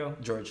home, Leo.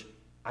 George,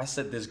 I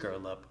set this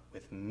girl up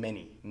with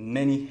many,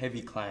 many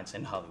heavy clients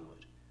in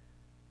Hollywood.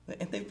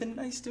 And they've been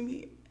nice to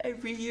me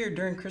every year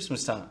during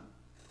Christmas time.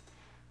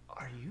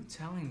 Are you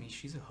telling me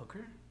she's a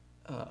hooker?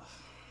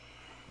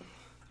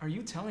 Are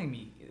you telling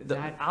me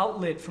that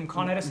outlet from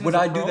Con Edison Would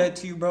I do that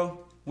to you, bro?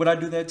 Would I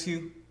do that to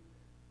you?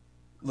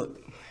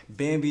 Look,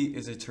 Bambi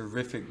is a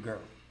terrific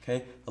girl,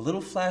 okay? A little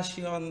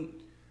flashy on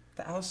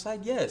the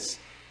outside, yes.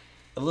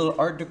 A little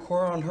art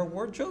decor on her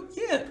wardrobe,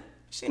 yeah.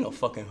 She ain't no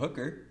fucking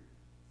hooker.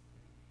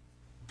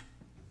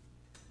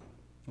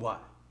 Why?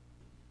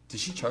 Did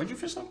she charge you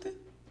for something?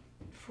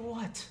 For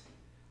what?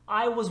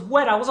 I was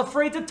wet. I was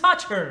afraid to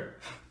touch her.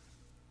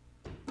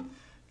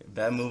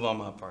 Bad move on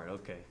my part,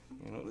 okay.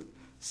 You know,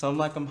 some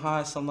like them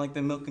hot, some like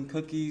them milk and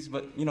cookies,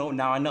 but you know,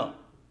 now I know.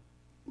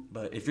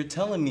 But if you're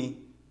telling me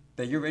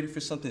that you're ready for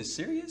something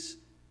serious,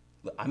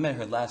 look, I met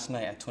her last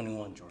night at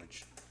 21,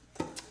 George.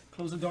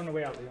 Close the door on the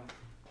way out, Leo.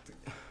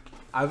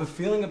 I have a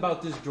feeling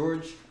about this,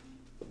 George.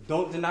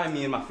 Don't deny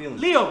me in my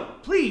feelings. Leo,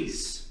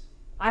 please.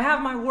 I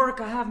have my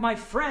work, I have my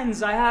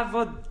friends, I have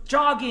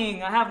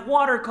jogging, I have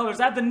watercolors,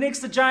 I have the Knicks,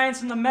 the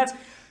Giants, and the Mets.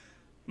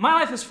 My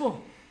life is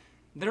full.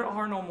 There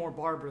are no more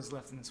Barbaras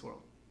left in this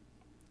world.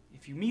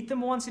 If you meet them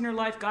once in your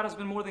life, God has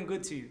been more than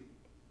good to you.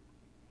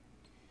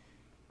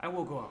 I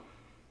will go out.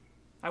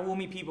 I will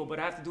meet people, but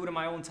I have to do it in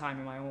my own time,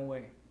 in my own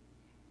way.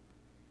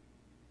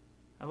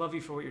 I love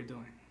you for what you're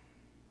doing.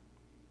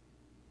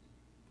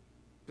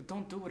 But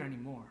don't do it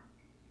anymore.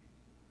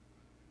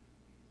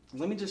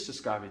 Let me just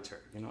describe it to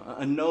her. You know,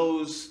 a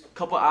nose,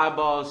 couple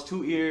eyeballs,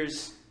 2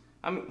 ears.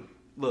 I mean,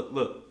 look.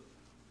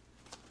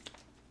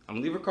 I'm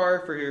gonna leave her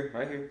card for here,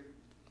 right here.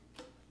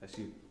 That's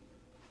you.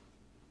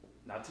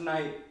 Not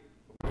tonight.